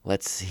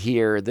 Let's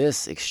hear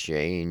this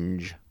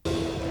exchange.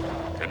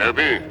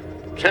 Kenobi,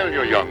 tell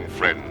your young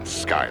friend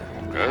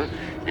Skywalker,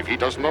 if he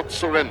does not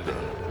surrender,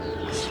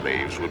 the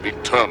slaves will be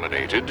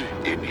terminated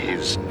in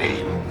his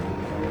name.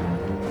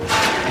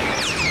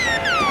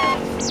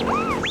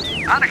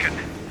 Anakin,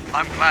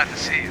 I'm glad to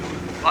see you,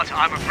 but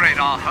I'm afraid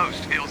our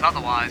host feels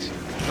otherwise.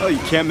 Oh, you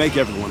can't make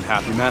everyone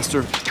happy,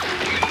 Master.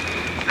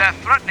 They're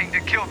threatening to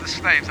kill the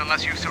slaves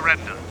unless you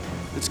surrender.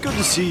 It's good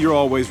to see you're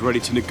always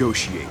ready to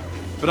negotiate,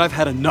 but I've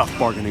had enough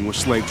bargaining with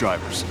slave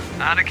drivers.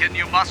 Anakin,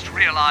 you must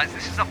realize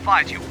this is a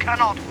fight you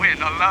cannot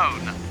win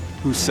alone.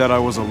 Who said I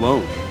was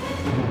alone?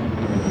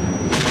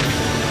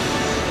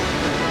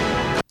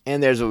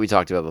 And there's what we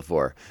talked about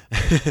before.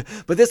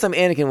 But this time,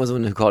 Anakin was the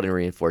one who called in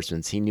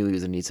reinforcements. He knew he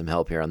was going to need some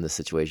help here on this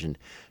situation.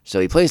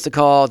 So he placed a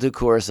call to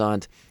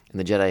Coruscant, and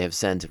the Jedi have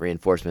sent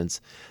reinforcements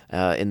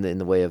in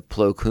the way of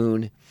Plo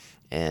Koon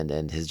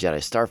and his Jedi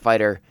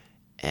Starfighter.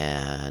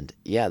 And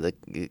yeah, the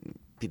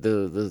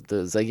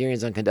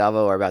Zygerians on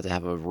Kadavo are about to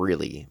have a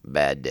really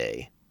bad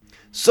day.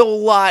 So a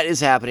lot is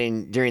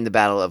happening during the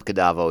Battle of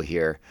Kadavo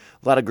here.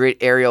 A lot of great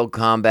aerial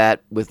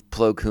combat with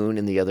Plo Koon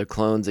and the other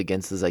clones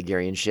against the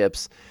Zygerian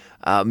ships.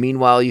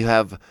 Meanwhile, you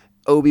have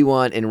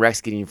Obi-Wan and Rex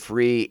getting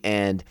free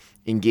and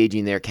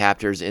engaging their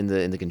captors in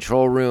the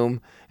control room,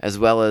 as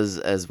well as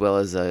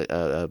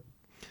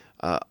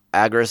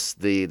Agris,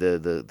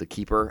 the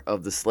keeper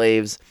of the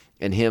slaves,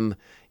 and him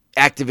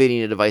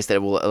activating a device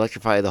that will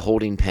electrify the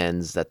holding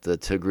pens that the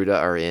Togruta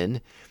are in,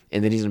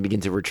 and then he's going to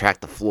begin to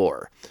retract the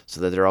floor so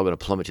that they're all going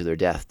to plummet to their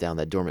death down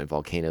that dormant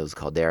volcano's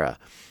caldera.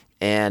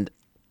 And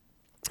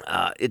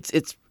it's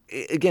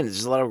again,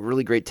 there's a lot of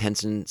really great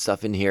tension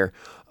stuff in here.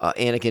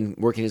 Anakin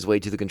working his way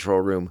to the control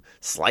room,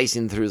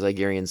 slicing through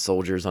Zygerian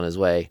soldiers on his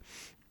way.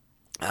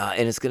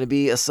 And it's going to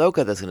be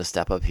Ahsoka that's going to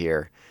step up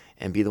here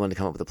and be the one to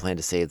come up with a plan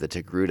to save the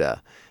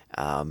Togruta.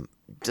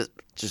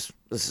 Just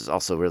this is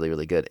also really,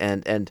 really good.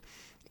 And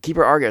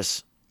Keeper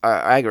Agris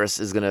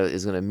is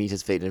gonna meet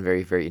his fate in a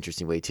very, very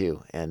interesting way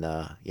too. And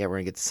we're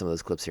gonna get to some of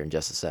those clips here in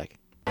just a sec.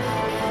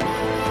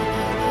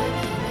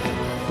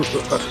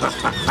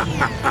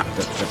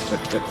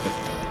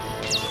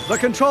 The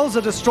controls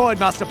are destroyed,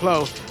 Master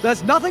Plo.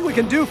 There's nothing we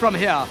can do from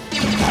here.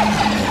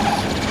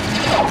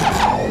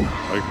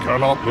 I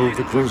cannot move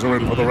the cruiser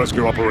in for the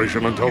rescue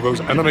operation until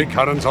those enemy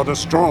cannons are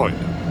destroyed.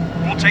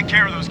 We'll take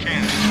care of those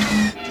cannons.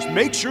 Just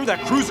make sure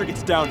that cruiser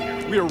gets down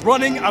here. We are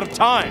running out of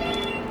time.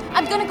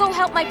 I'm gonna go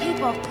help my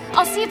people.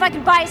 I'll see if I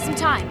can buy us some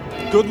time.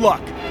 Good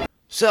luck.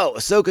 So,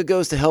 Ahsoka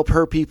goes to help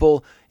her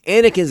people.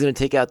 Anakin's going to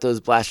take out those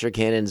blaster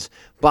cannons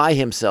by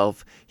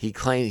himself. He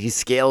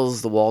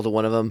scales the wall to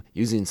one of them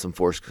using some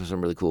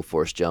really cool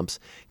force jumps.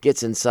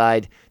 Gets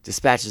inside,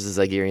 dispatches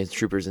the Zygerian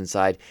troopers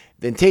inside,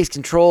 then takes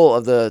control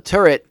of the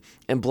turret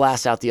and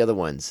blasts out the other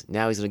ones.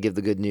 Now he's going to give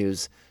the good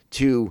news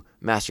to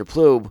Master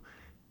Plo.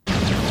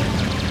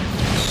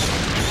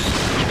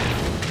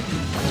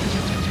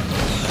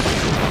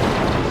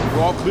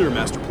 We're all clear,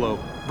 Master Plo.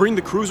 Bring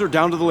the cruiser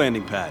down to the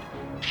landing pad.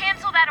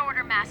 Cancel that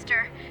order,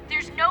 Master.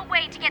 There's no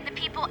way to get the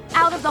people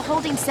out of the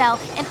holding cell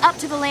and up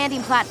to the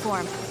landing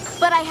platform.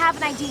 But I have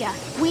an idea.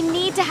 We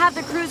need to have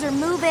the cruiser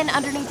move in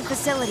underneath the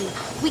facility.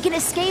 We can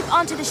escape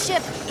onto the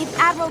ship if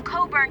Admiral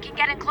Coburn can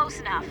get in close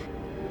enough.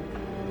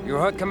 You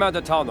heard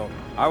Commander Tano.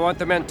 I want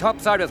the men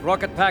topside with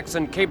rocket packs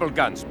and cable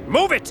guns.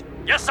 Move it!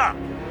 Yes, sir.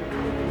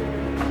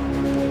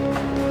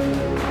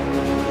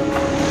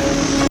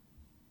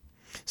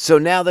 So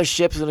now the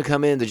ship's going to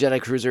come in. The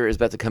Jedi cruiser is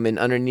about to come in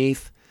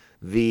underneath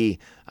the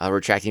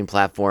retracting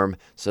platform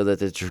so that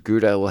the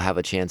Togruta will have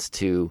a chance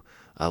to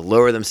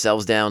lower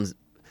themselves down.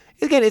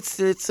 Again, it's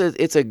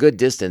a good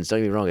distance. Don't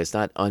get me wrong; it's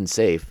not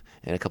unsafe.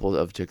 And a couple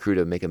of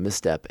Togruta make a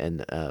misstep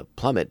and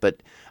plummet.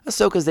 But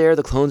Ahsoka's there.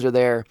 The clones are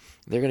there.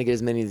 They're going to get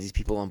as many of these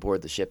people on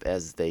board the ship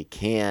as they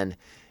can,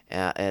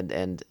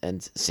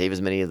 and save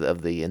as many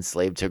of the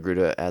enslaved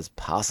Togruta as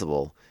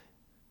possible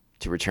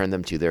to return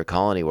them to their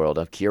colony world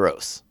of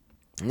Kiros.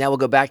 Now we'll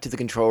go back to the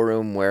control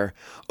room where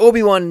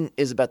Obi-Wan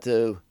is about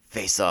to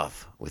face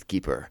off with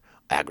Keeper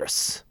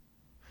Agris.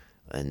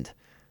 And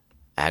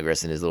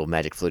Agris in his little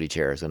magic floaty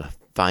chair is going to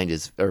find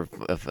is going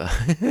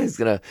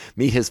to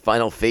meet his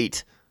final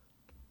fate.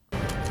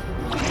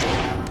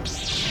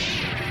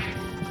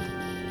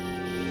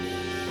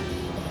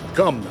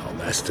 Come now,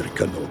 Master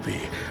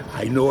Kenobi.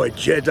 I know a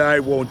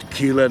Jedi won't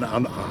kill an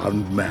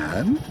unarmed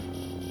man.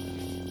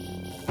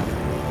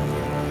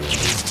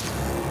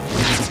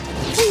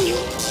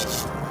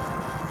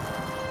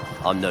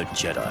 I'm no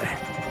Jedi.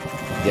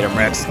 Get him,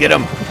 Rex. Get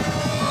him.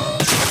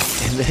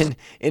 And then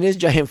in his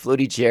giant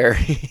floaty chair,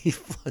 he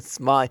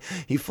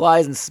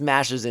flies and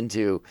smashes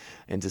into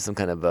some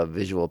kind of a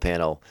visual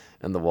panel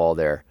on the wall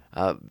there.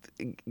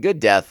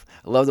 Good death.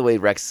 I love the way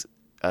Rex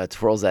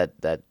twirls that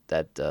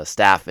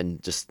staff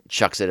and just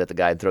chucks it at the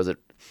guy and throws it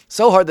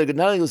so hard that it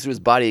not only goes through his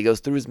body, it goes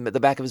through the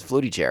back of his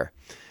floaty chair.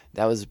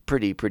 That was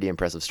pretty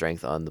impressive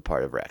strength on the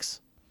part of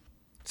Rex.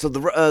 So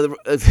I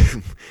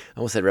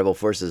almost said rebel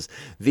forces.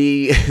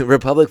 The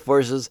Republic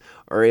forces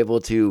are able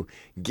to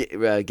get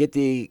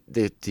the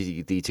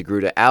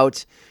Togruta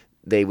out.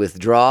 They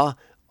withdraw.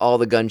 All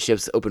the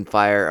gunships open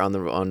fire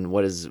on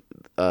what is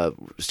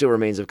still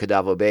remains of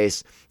Kadavo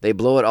base. They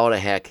blow it all to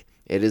heck.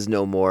 It is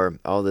no more.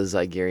 All the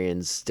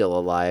Zygerians still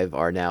alive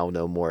are now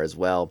no more as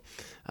well.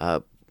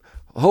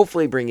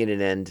 Hopefully bringing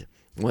an end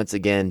once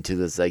again to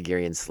the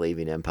Zygerian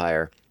slaving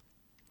empire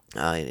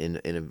in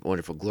a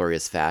wonderful,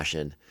 glorious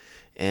fashion.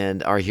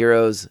 And our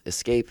heroes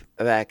escape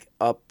back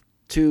up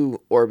to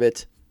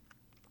orbit,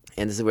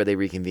 and this is where they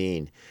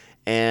reconvene.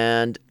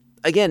 And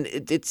again,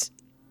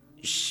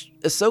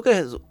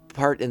 Ahsoka's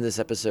part in this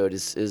episode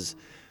is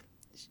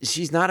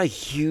she's not a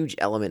huge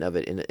element of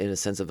it in a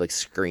sense of like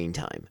screen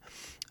time,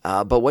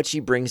 but what she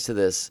brings to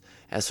this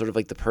as sort of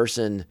like the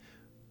person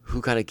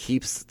who kind of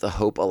keeps the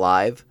hope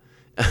alive,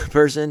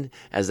 person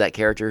as that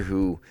character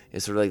who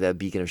is sort of like that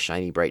beacon of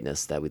shiny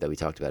brightness that we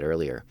talked about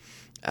earlier.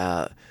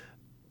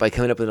 By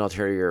coming up with an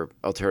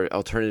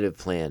alternative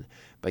plan,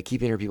 by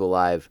keeping her people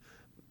alive,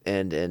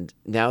 and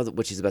now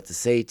what she's about to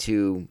say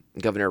to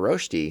Governor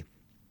Roshti,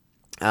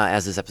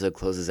 as this episode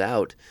closes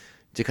out,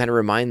 to kind of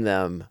remind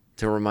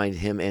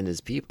him and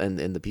his people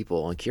and the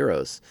people on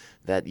Kiros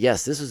that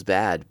yes, this was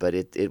bad, but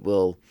it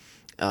will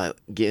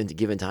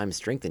given time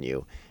strengthen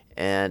you,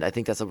 And I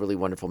think that's a really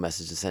wonderful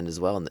message to send as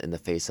well in the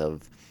face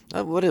of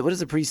what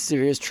is a pretty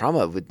serious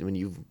trauma when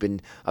you've been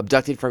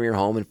abducted from your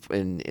home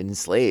and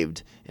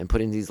enslaved and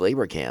put in these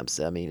labor camps.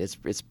 I mean,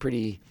 it's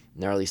pretty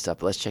gnarly stuff.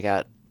 But let's check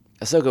out.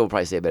 Ahsoka will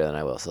probably say it better than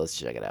I will, so let's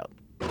check it out.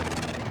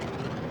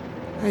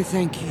 I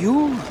thank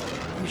you,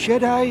 the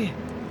Jedi,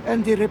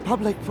 and the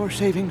Republic for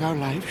saving our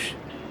lives.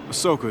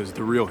 Ahsoka is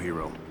the real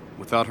hero.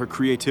 Without her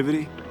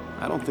creativity,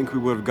 I don't think we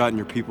would have gotten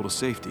your people to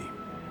safety.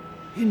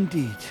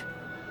 Indeed.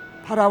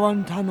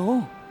 Padawan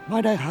Tano,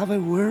 might I have a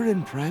word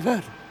in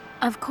private?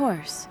 Of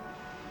course.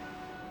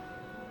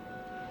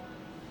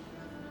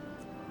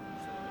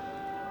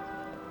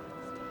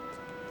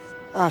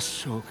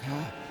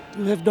 Ahsoka,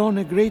 you have done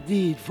a great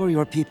deed for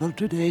your people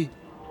today.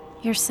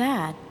 You're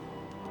sad.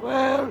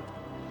 Well,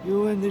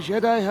 you and the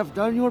Jedi have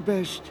done your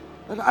best,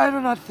 but I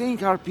do not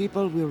think our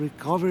people will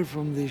recover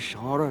from this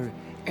horror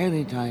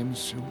anytime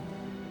soon.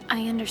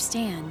 I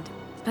understand,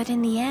 but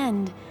in the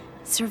end,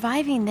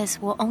 surviving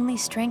this will only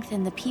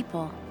strengthen the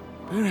people.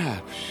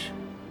 Perhaps.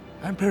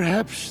 And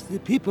perhaps the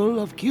people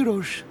of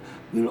Kirosh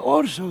will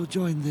also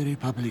join the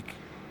Republic.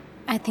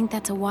 I think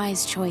that's a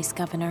wise choice,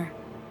 Governor.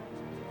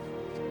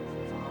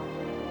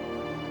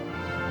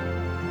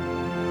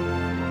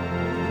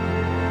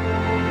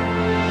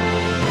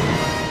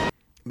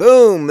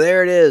 Boom!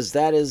 There it is.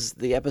 That is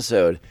the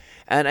episode.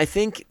 And I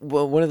think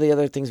one of the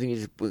other things we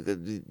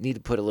need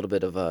to put a little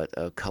bit of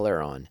a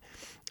color on,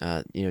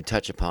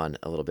 touch upon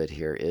a little bit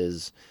here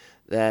is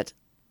that,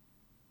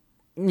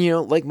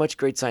 like much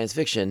great science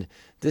fiction,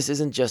 this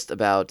isn't just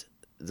about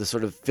the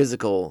sort of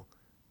physical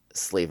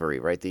slavery,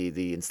 right?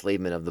 The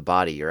enslavement of the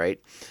body, right?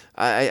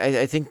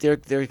 I think there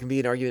can be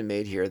an argument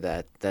made here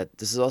that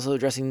this is also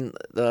addressing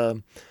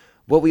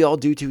what we all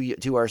do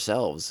to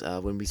ourselves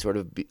when we sort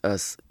of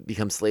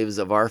become slaves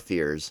of our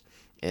fears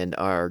and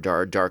our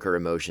darker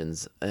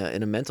emotions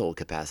in a mental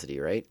capacity,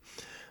 right?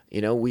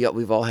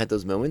 We've all had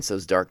those moments,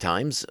 those dark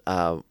times,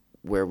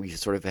 where we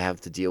sort of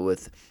have to deal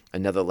with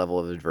another level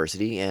of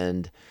adversity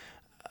and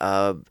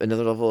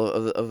another level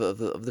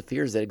of the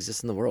fears that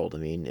exist in the world. I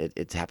mean,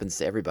 it happens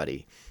to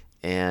everybody,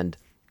 and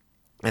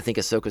I think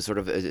Ahsoka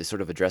is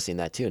sort of addressing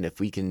that too. And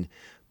if we can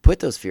put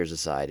those fears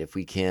aside, if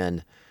we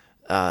can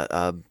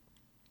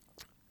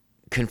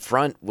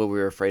confront what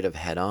we're afraid of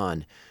head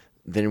on,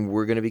 then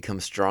we're going to become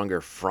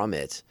stronger from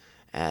it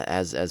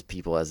as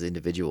people, as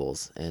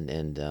individuals,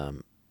 and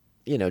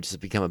just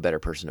become a better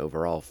person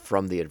overall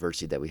from the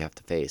adversity that we have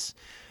to face.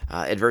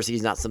 Adversity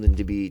is not something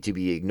to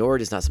be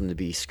ignored. It's not something to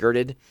be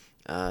skirted.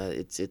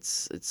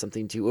 It's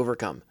something to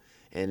overcome,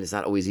 and it's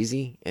not always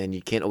easy, and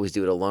you can't always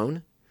do it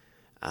alone.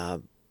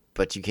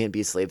 But you can't be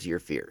a slave to your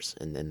fears,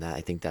 and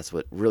I think that's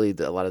what really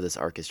a lot of this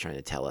arc is trying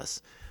to tell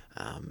us.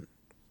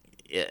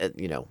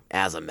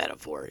 As a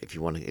metaphor, if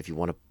you want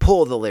to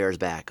pull the layers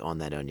back on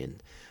that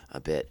onion a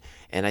bit.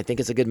 And I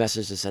think it's a good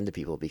message to send to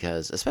people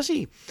because,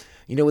 especially,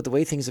 with the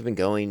way things have been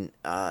going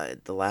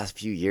the last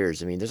few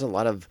years, I mean, there's a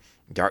lot of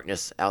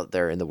darkness out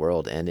there in the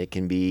world, and it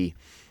can be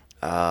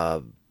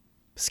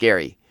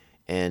scary.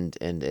 And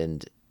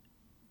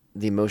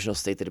the emotional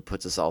state that it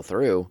puts us all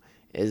through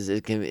is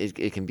it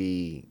can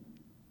be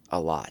a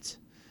lot.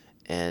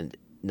 And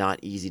not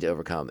easy to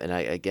overcome. And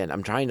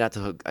I'm trying not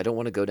to I don't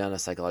want to go down a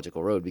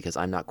psychological road because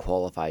I'm not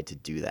qualified to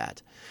do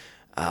that.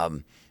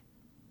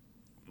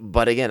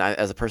 But again,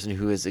 as a person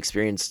who has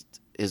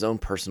experienced his own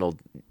personal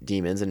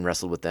demons and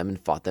wrestled with them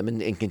and fought them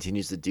and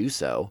continues to do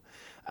so,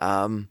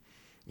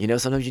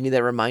 sometimes you need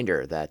that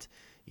reminder that,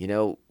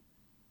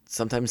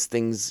 sometimes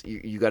things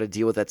you got to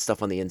deal with that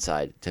stuff on the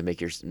inside to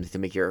make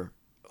your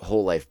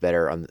whole life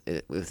better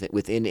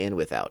within and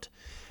without.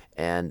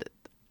 And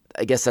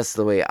I guess that's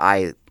the way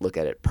I look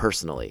at it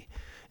personally,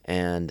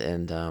 and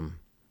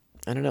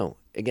I don't know.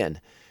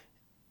 Again,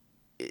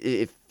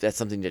 if that's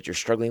something that you're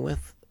struggling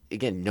with,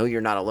 again, know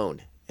you're not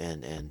alone,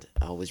 and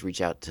always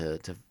reach out to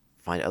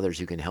find others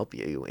who can help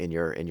you in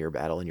your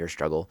battle, in your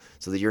struggle,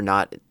 so that you're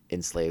not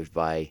enslaved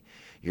by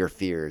your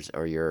fears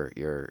or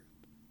your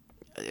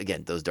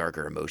again, those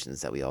darker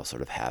emotions that we all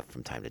sort of have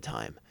from time to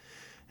time.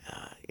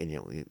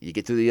 You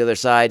get through the other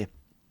side,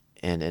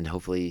 and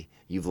hopefully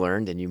you've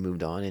learned and you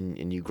moved on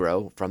and you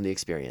grow from the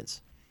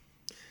experience.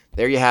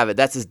 There you have it.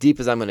 That's as deep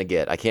as I'm going to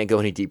get. I can't go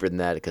any deeper than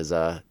that because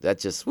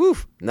that's just,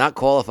 not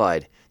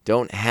qualified.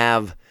 Don't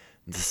have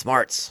the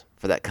smarts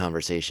for that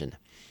conversation.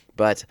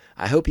 But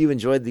I hope you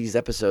enjoyed these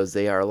episodes.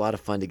 They are a lot of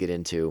fun to get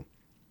into.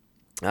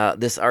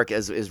 This arc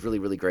is really,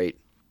 really great.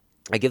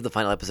 I give the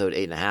final episode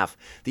 8.5.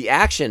 The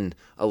action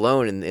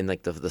alone in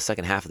like the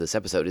second half of this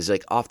episode is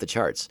like off the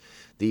charts.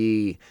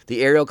 The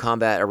aerial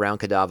combat around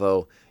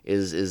Kadavo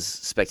is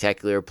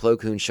spectacular. Plo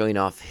Koon showing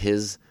off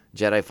his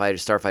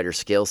Starfighter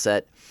skill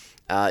set.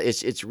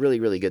 It's really,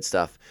 really good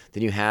stuff.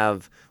 Then you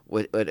have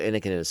what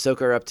Anakin and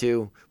Ahsoka are up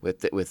to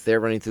with their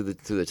running through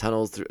the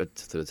tunnels,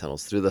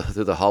 through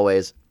the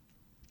hallways.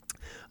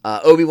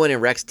 Obi-Wan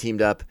and Rex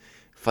teamed up,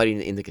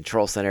 fighting in the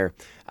control center.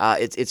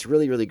 It's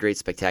really, really great,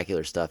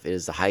 spectacular stuff. It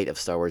is the height of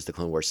Star Wars: The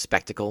Clone Wars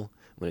spectacle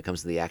when it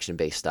comes to the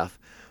action-based stuff.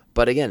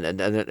 But again,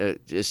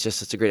 it's just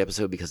such a great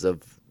episode because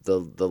of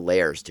the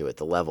layers to it,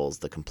 the levels,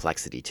 the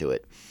complexity to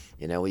it.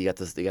 You got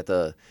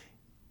the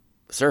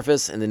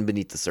surface and then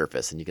beneath the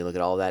surface, and you can look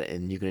at all of that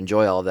and you can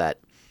enjoy all of that.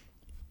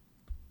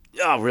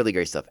 Oh, really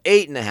great stuff.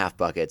 8.5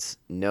 buckets,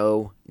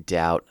 no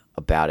doubt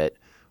about it.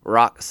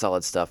 Rock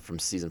solid stuff from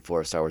season 4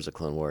 of Star Wars: The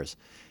Clone Wars,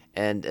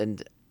 and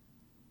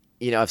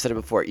I've said it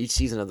before. Each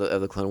season of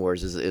the Clone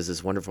Wars is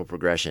this wonderful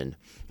progression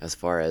as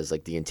far as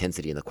like the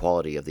intensity and the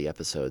quality of the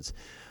episodes.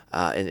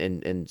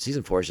 And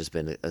season 4 has just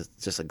been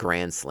just a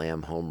grand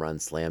slam, home run,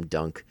 slam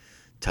dunk,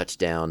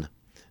 touchdown,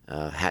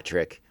 hat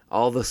trick,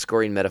 all the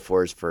scoring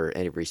metaphors for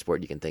every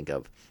sport you can think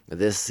of.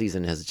 This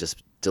season has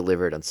just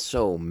delivered on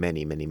so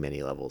many, many,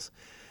 many levels.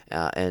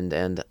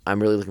 And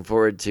I'm really looking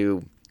forward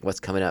to what's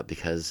coming up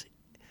because,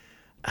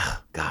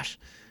 gosh,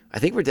 I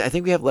think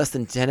we have less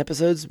than 10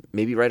 episodes,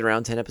 maybe right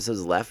around 10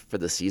 episodes left for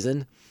the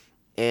season.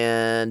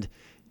 And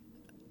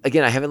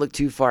again, I haven't looked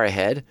too far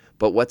ahead,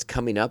 but what's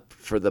coming up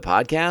for the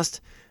podcast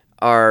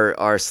are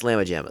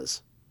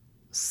Slamma-Jammas.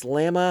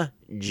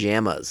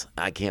 Slamma-Jammas.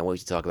 I can't wait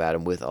to talk about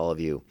them with all of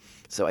you.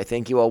 So I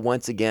thank you all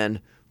once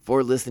again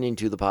for listening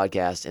to the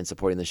podcast and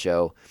supporting the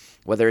show.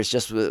 Whether it's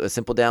just a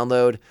simple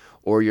download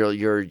or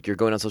you're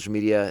going on social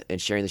media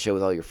and sharing the show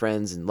with all your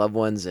friends and loved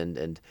ones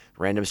and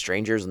random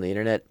strangers on the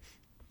internet.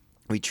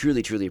 We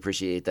truly, truly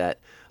appreciate that.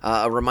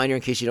 A reminder,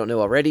 in case you don't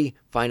know already,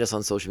 find us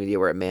on social media.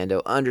 We're at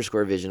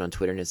Mando_Vision on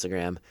Twitter and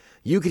Instagram.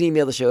 You can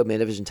email the show at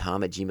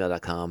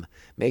mandovisiontom@gmail.com.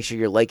 Make sure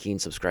you're liking,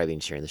 subscribing,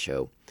 and sharing the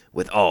show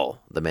with all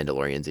the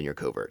Mandalorians in your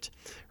covert.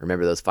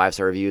 Remember those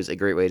 5-star reviews, a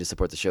great way to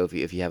support the show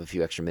if you have a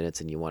few extra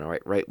minutes and you want to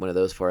write one of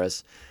those for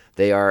us.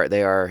 They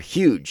are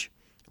huge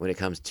when it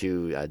comes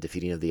to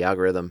defeating of the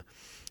algorithm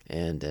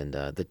and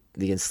the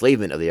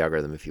enslavement of the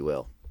algorithm, if you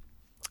will.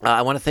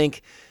 I want to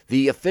thank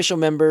the official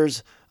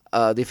members,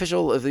 the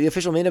official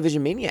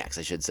Mandovision Maniacs,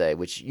 I should say,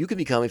 which you can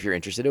become if you're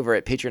interested over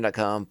at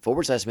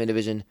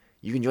patreon.com/Mandovision.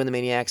 You can join the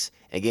Maniacs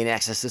and gain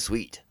access to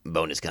sweet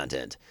bonus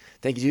content.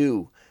 Thank you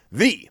to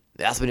the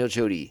Aspinall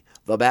Chody,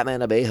 the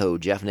Batman Abejo,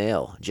 Jeff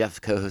Nail.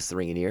 Jeff co-hosts The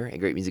Ring and Ear, a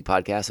great music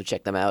podcast, so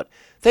check them out.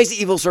 Thanks to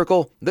Evil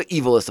Circle, the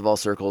evilest of all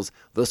circles,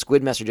 the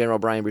Squid Master General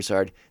Brian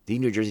Broussard, the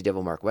New Jersey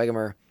Devil Mark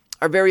Wegemer,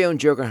 our very own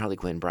Joker and Harley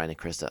Quinn, Brian and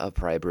Krista of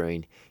Pariah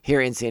Brewing,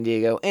 here in San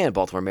Diego and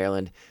Baltimore,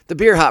 Maryland, the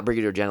Beer Hop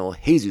Brigadier General,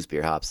 Jesus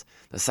Beer Hops,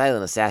 the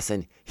Silent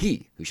Assassin,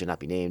 he who should not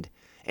be named,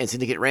 and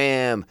Syndicate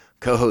Ram,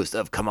 co-host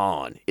of Come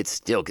On, It's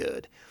Still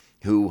Good,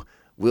 who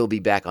will be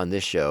back on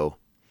this show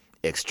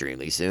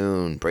extremely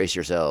soon. Brace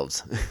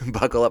yourselves.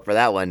 Buckle up for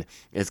that one.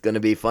 It's going to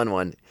be a fun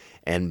one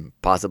and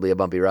possibly a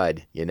bumpy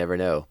ride. You never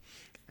know.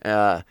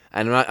 And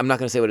I'm not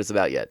going to say what it's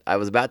about yet. I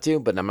was about to,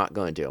 but I'm not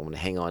going to. I'm going to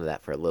hang on to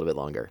that for a little bit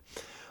longer.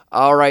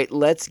 All right,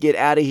 let's get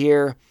out of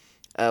here.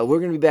 We're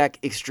going to be back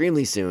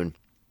extremely soon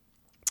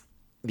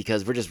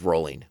because we're just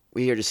rolling.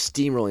 We are just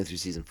steamrolling through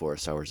Season 4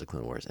 of Star Wars: The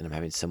Clone Wars, and I'm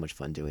having so much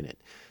fun doing it.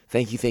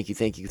 Thank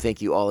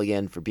you all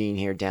again for being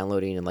here,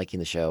 downloading, and liking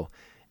the show.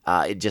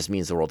 It just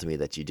means the world to me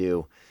that you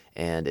do,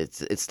 and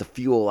it's the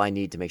fuel I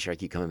need to make sure I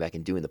keep coming back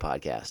and doing the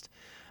podcast.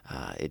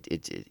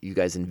 You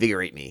guys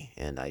invigorate me,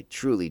 and I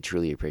truly,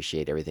 truly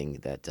appreciate everything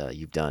that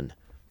you've done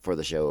for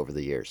the show over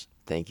the years.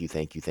 Thank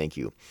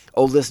you.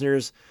 Old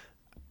listeners,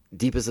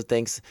 deepest of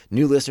thanks.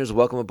 New listeners,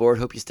 welcome aboard.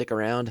 Hope you stick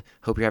around.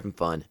 Hope you're having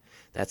fun.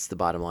 That's the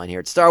bottom line here.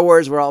 At Star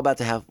Wars, we're all about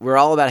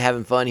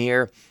having fun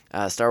here.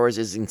 Star Wars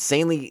is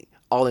insanely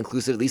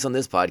all-inclusive, at least on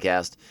this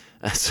podcast.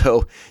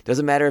 So it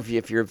doesn't matter if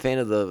you're a fan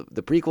of the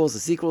prequels, the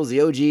sequels,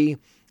 the OG,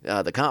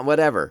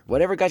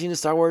 whatever got you into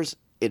Star Wars,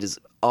 it is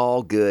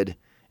all good,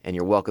 and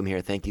you're welcome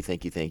here. Thank you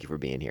for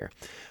being here.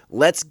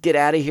 Let's get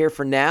out of here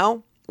for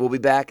now. We'll be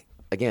back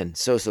again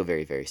so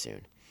very, very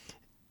soon.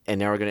 And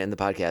now we're going to end the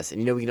podcast,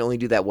 and we can only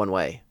do that one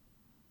way.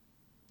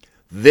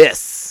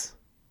 This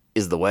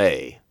is the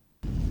way.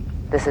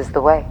 This is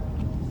the way.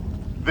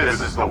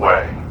 This is the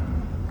way.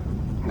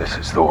 This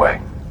is the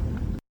way.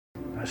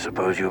 I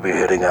suppose you'll be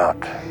heading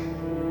out.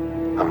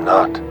 I'm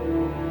not.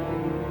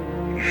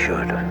 You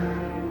should.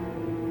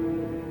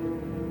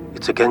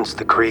 It's against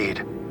the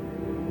creed.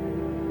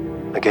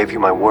 I gave you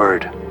my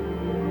word.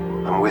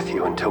 I'm with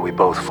you until we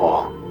both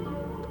fall.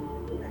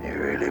 You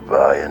really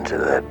buy into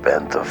that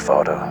bantha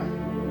fodder?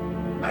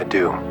 I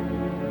do.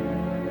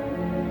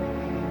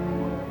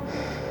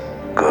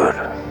 Good.